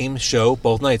the same show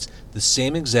both nights, the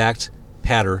same exact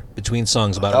patter between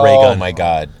songs about Ray Gun. Oh, my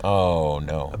God. Oh,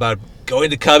 no. About going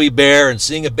to Cubby Bear and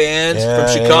seeing a band Yeah,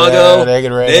 from Chicago, yeah,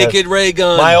 Naked Ray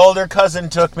Gun. My older cousin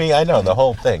took me. I know, the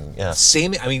whole thing. Yeah.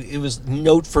 Same, I mean, it was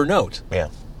note for note. Yeah.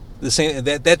 The same.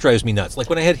 That drives me nuts. Like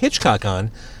when I had Hitchcock on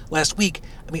last week,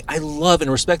 I mean, I love and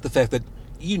respect the fact that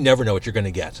you never know what you're going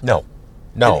to get. No.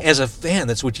 And as a fan,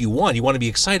 that's what you want. You want to be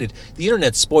excited. The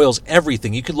internet spoils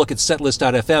everything. You could look at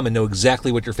setlist.fm and know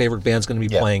exactly what your favorite band's going to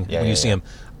be playing when you see them.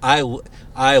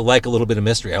 I like a little bit of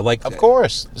mystery. Of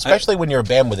course. Especially when you're a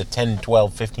band with a 10,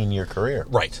 12, 15-year career.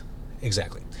 Right.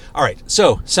 Exactly. All right.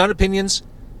 So, Sound Opinions.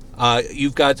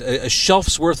 You've got a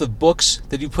shelf's worth of books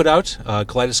that you put out.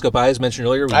 Kaleidoscope Eyes mentioned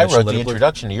earlier. I wrote the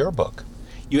introduction to your book.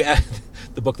 You add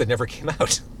the book that never came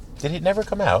out. Did it never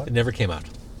come out? It never came out.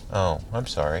 Oh, I'm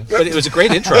sorry. But it was a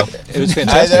great intro. It was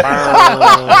fantastic.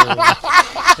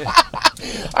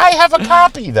 I have a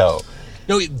copy, though.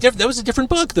 No, that was a different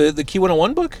book, the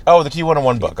Q101 book. Oh, the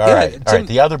Q101 book. All right.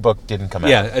 The other book didn't come out.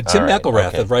 Yeah, Tim McElrath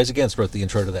okay. of Rise Against wrote the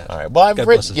intro to that. All right. Well, I've God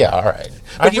written... Yeah, all right.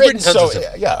 But you've written tons of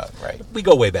stuff. Yeah, right. We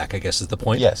go way back, I guess, is the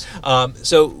point. Yes.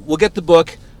 So we'll get the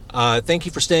book. Thank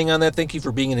you for staying on that. Thank you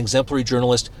for being an exemplary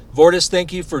journalist. Vortis,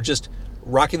 thank you for just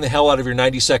rocking the hell out of your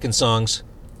 90-second songs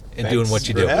and doing what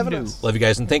you do. Love you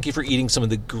guys, and thank you for eating some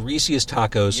of the greasiest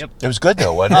tacos. Yep. It was good,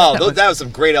 though, wasn't it? Oh, that was some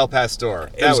great El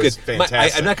Pastor. That was good.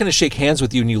 fantastic. I'm not going to shake hands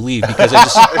with you when you leave because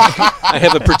I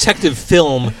have a protective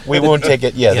film. We won't take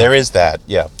it. Yeah, there is that.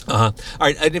 Yeah. All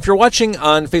right, and if you're watching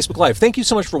on Facebook Live, thank you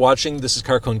so much for watching. This is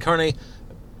Carcon Carne,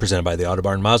 presented by the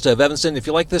Autobarn Mazda of Evanston. If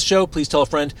you like this show, please tell a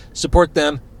friend. Support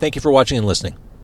them. Thank you for watching and listening.